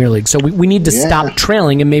in the Premier League. So we need to stop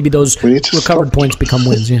trailing, and maybe those recovered points become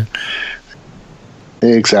wins. Yeah.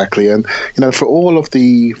 Exactly. And, for all of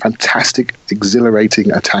the fantastic,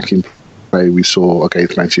 exhilarating attacking play we saw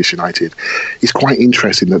against Manchester United, it's quite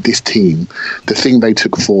interesting that this team, the thing they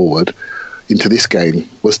took forward into this game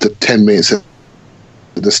was the 10 minutes at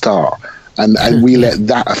the start. And we let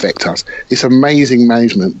that affect us. It's amazing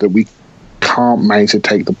management that we can't manage to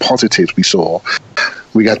take the positives we saw.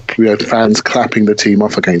 We had fans clapping the team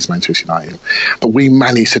off against Manchester United, but we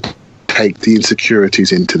managed to take the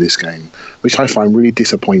insecurities into this game, which I find really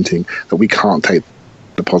disappointing, that we can't take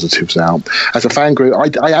the positives out. As a fan group,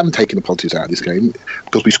 I am taking the positives out of this game,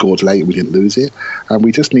 because we scored late, we didn't lose it, and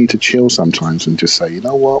we just need to chill sometimes and just say, you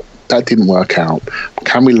know what, that didn't work out.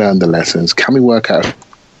 Can we learn the lessons? Can we work out a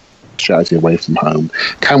strategy away from home?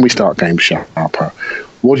 Can we start games sharper?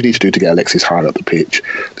 What do you need to do to get Alexis higher up the pitch?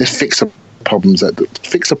 Let's fix the problems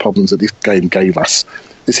that this game gave us.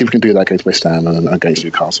 Let's see if we can do that against West Ham and against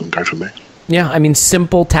Newcastle and go from there. Yeah, I mean,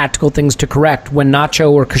 simple tactical things to correct. When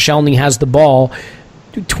Nacho or Koscielny has the ball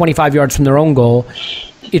 25 yards from their own goal,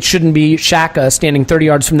 it shouldn't be Xhaka standing 30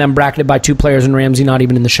 yards from them, bracketed by two players, and Ramsey not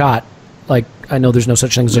even in the shot. Like, I know there's no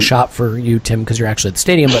such thing as a shot for you, Tim, because you're actually at the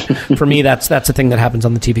stadium, but for me, that's a thing that happens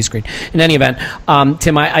on the TV screen. In any event,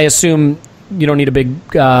 Tim, I assume you don't need a big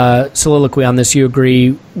soliloquy on this. You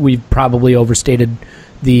agree we've probably overstated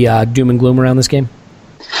the doom and gloom around this game?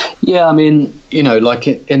 Yeah, I mean, like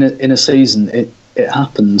in a season, it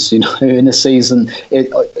happens. In a season,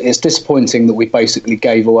 it's disappointing that we basically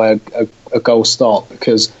gave away a goal start,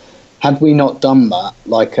 because had we not done that,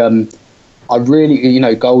 like, I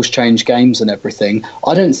really, goals change games and everything.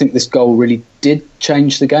 I don't think this goal really did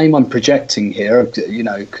change the game. I'm projecting here,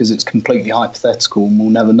 because it's completely hypothetical and we'll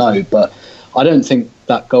never know. But I don't think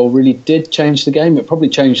that goal really did change the game. It probably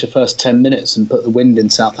changed the first 10 minutes and put the wind in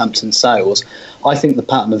Southampton's sails. I think the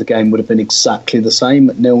pattern of the game would have been exactly the same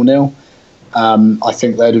at 0-0. I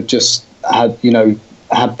think they'd have just had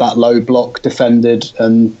that low block defended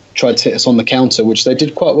and tried to hit us on the counter, which they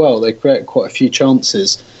did quite well. They created quite a few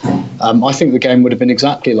chances. I think the game would have been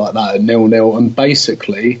exactly like that at 0-0. And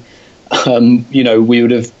basically, we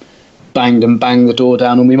would have banged the door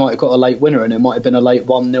down, and we might have got a late winner, and it might have been a late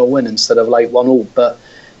 1-0 win instead of a late 1-1. But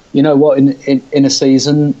you know what? In a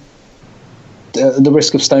season, the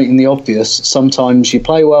risk of stating the obvious, sometimes you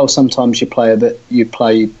play well, sometimes you play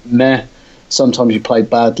meh, sometimes you play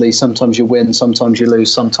badly, sometimes you win, sometimes you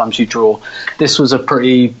lose, sometimes you draw. This was a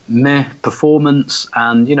pretty meh performance,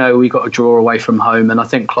 and we got a draw away from home, and I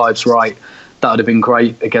think Clive's right. That would have been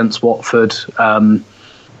great against Watford.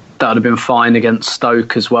 That would have been fine against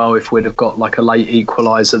Stoke as well if we'd have got like a late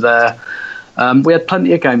equaliser there. We had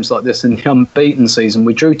plenty of games like this in the unbeaten season.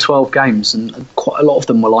 We drew 12 games, and quite a lot of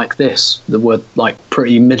them were like this. They were like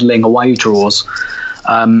pretty middling away draws.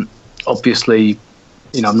 Obviously,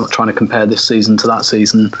 I'm not trying to compare this season to that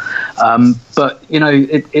season, but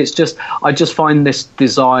it's just, I just find this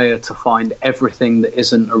desire to find everything that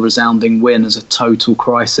isn't a resounding win as a total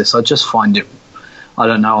crisis. I just find it, I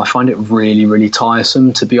don't know, I find it really, really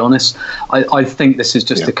tiresome, to be honest. I think this is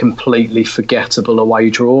just a completely forgettable away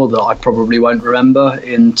draw that I probably won't remember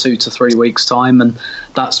in 2 to 3 weeks' time, and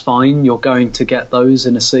that's fine. You're going to get those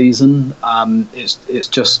in a season. It's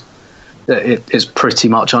just, it's pretty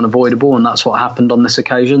much unavoidable, and that's what happened on this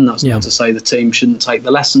occasion. That's not to say the team shouldn't take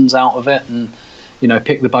the lessons out of it and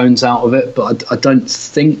pick the bones out of it, but I don't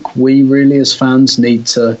think we really as fans need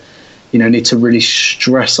to really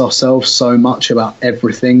stress ourselves so much about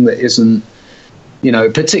everything that isn't,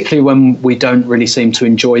 particularly when we don't really seem to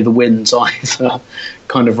enjoy the wins either,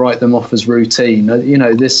 kind of write them off as routine.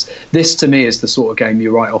 This to me is the sort of game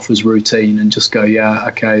you write off as routine and just go, yeah,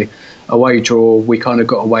 okay, away draw, we kind of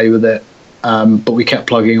got away with it, but we kept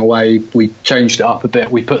plugging away. We changed it up a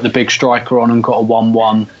bit. We put the big striker on and got a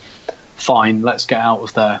 1-1. Fine, let's get out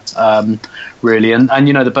of there, really. And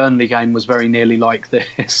the Burnley game was very nearly like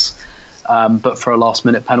this. But for a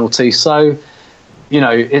last-minute penalty. So,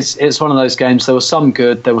 it's one of those games. There was some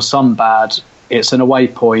good, there was some bad. It's an away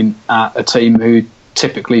point at a team who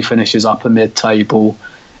typically finishes upper mid-table.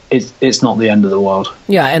 It's not the end of the world.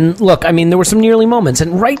 Yeah, and look, I mean, there were some nearly moments.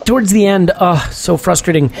 And right towards the end, so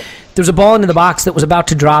frustrating. There was a ball into the box that was about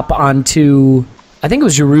to drop onto, I think it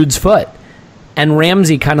was Giroud's foot. And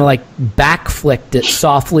Ramsey kind of like back-flicked it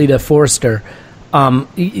softly to Forster.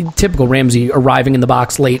 Typical Ramsey arriving in the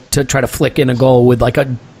box late to try to flick in a goal with like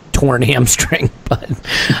a torn hamstring, but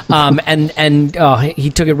he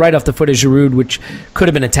took it right off the foot of Giroud, which could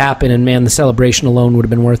have been a tap in, and man, the celebration alone would have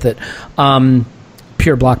been worth it.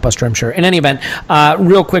 Pure blockbuster, I'm sure. In any event,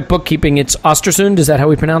 real quick bookkeeping. It's Ostersund. Is that how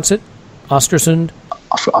we pronounce it? Ostersund.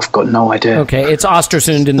 I've got no idea. Okay, it's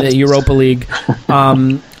Ostersund in the Europa League.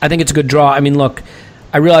 I think it's a good draw. I mean, look.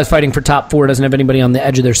 I realize fighting for top 4 doesn't have anybody on the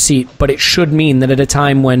edge of their seat, but it should mean that at a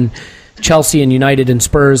time when Chelsea and United and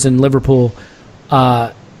Spurs and Liverpool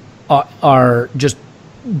are just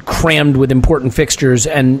crammed with important fixtures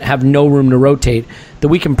and have no room to rotate, that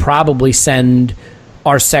we can probably send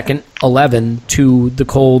our second 11 to the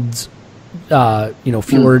cold,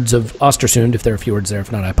 fjords of Ostersund, if there are fjords there.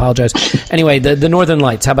 If not, I apologize. Anyway, the Northern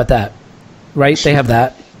Lights, how about that? Right? They have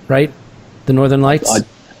that, right? The Northern Lights?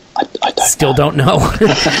 I still don't know.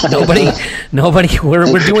 Nobody.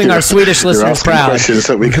 We're doing our Swedish listeners proud. Questions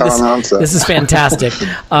that we can't answer. This is fantastic.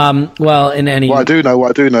 What I do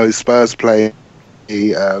know is Spurs play.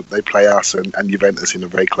 They play us and Juventus in a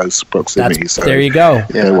very close proximity. So there you go.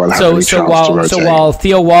 While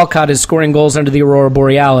Theo Walcott is scoring goals under the Aurora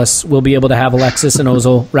Borealis, we'll be able to have Alexis and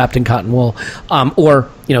Ozil wrapped in cotton wool, or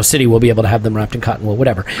City will be able to have them wrapped in cotton wool.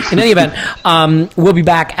 Whatever. In any event, we'll be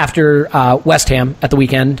back after West Ham at the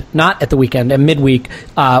weekend, not at the weekend, at midweek,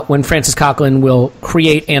 when Francis Coquelin will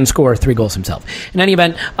create and score 3 goals himself. In any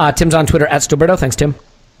event, Tim's on Twitter at Stoberto. Thanks, Tim.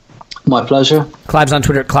 My pleasure. Clive's on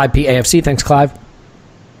Twitter at ClivePAFC. Thanks, Clive.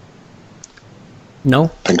 No?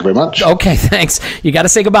 Thank you very much. Okay, thanks. You got to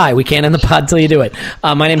say goodbye. We can't end the pod till you do it.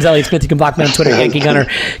 My name's Elliot Smith. You can block me on Twitter, Yankee Gunner.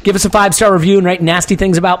 Give us a 5-star review and write nasty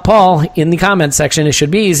things about Paul in the comments section. It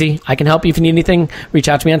should be easy. I can help you if you need anything. Reach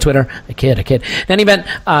out to me on Twitter. I kid. In any event,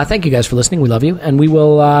 thank you guys for listening. We love you. And we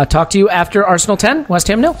will talk to you after Arsenal 10, West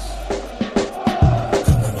Ham 0.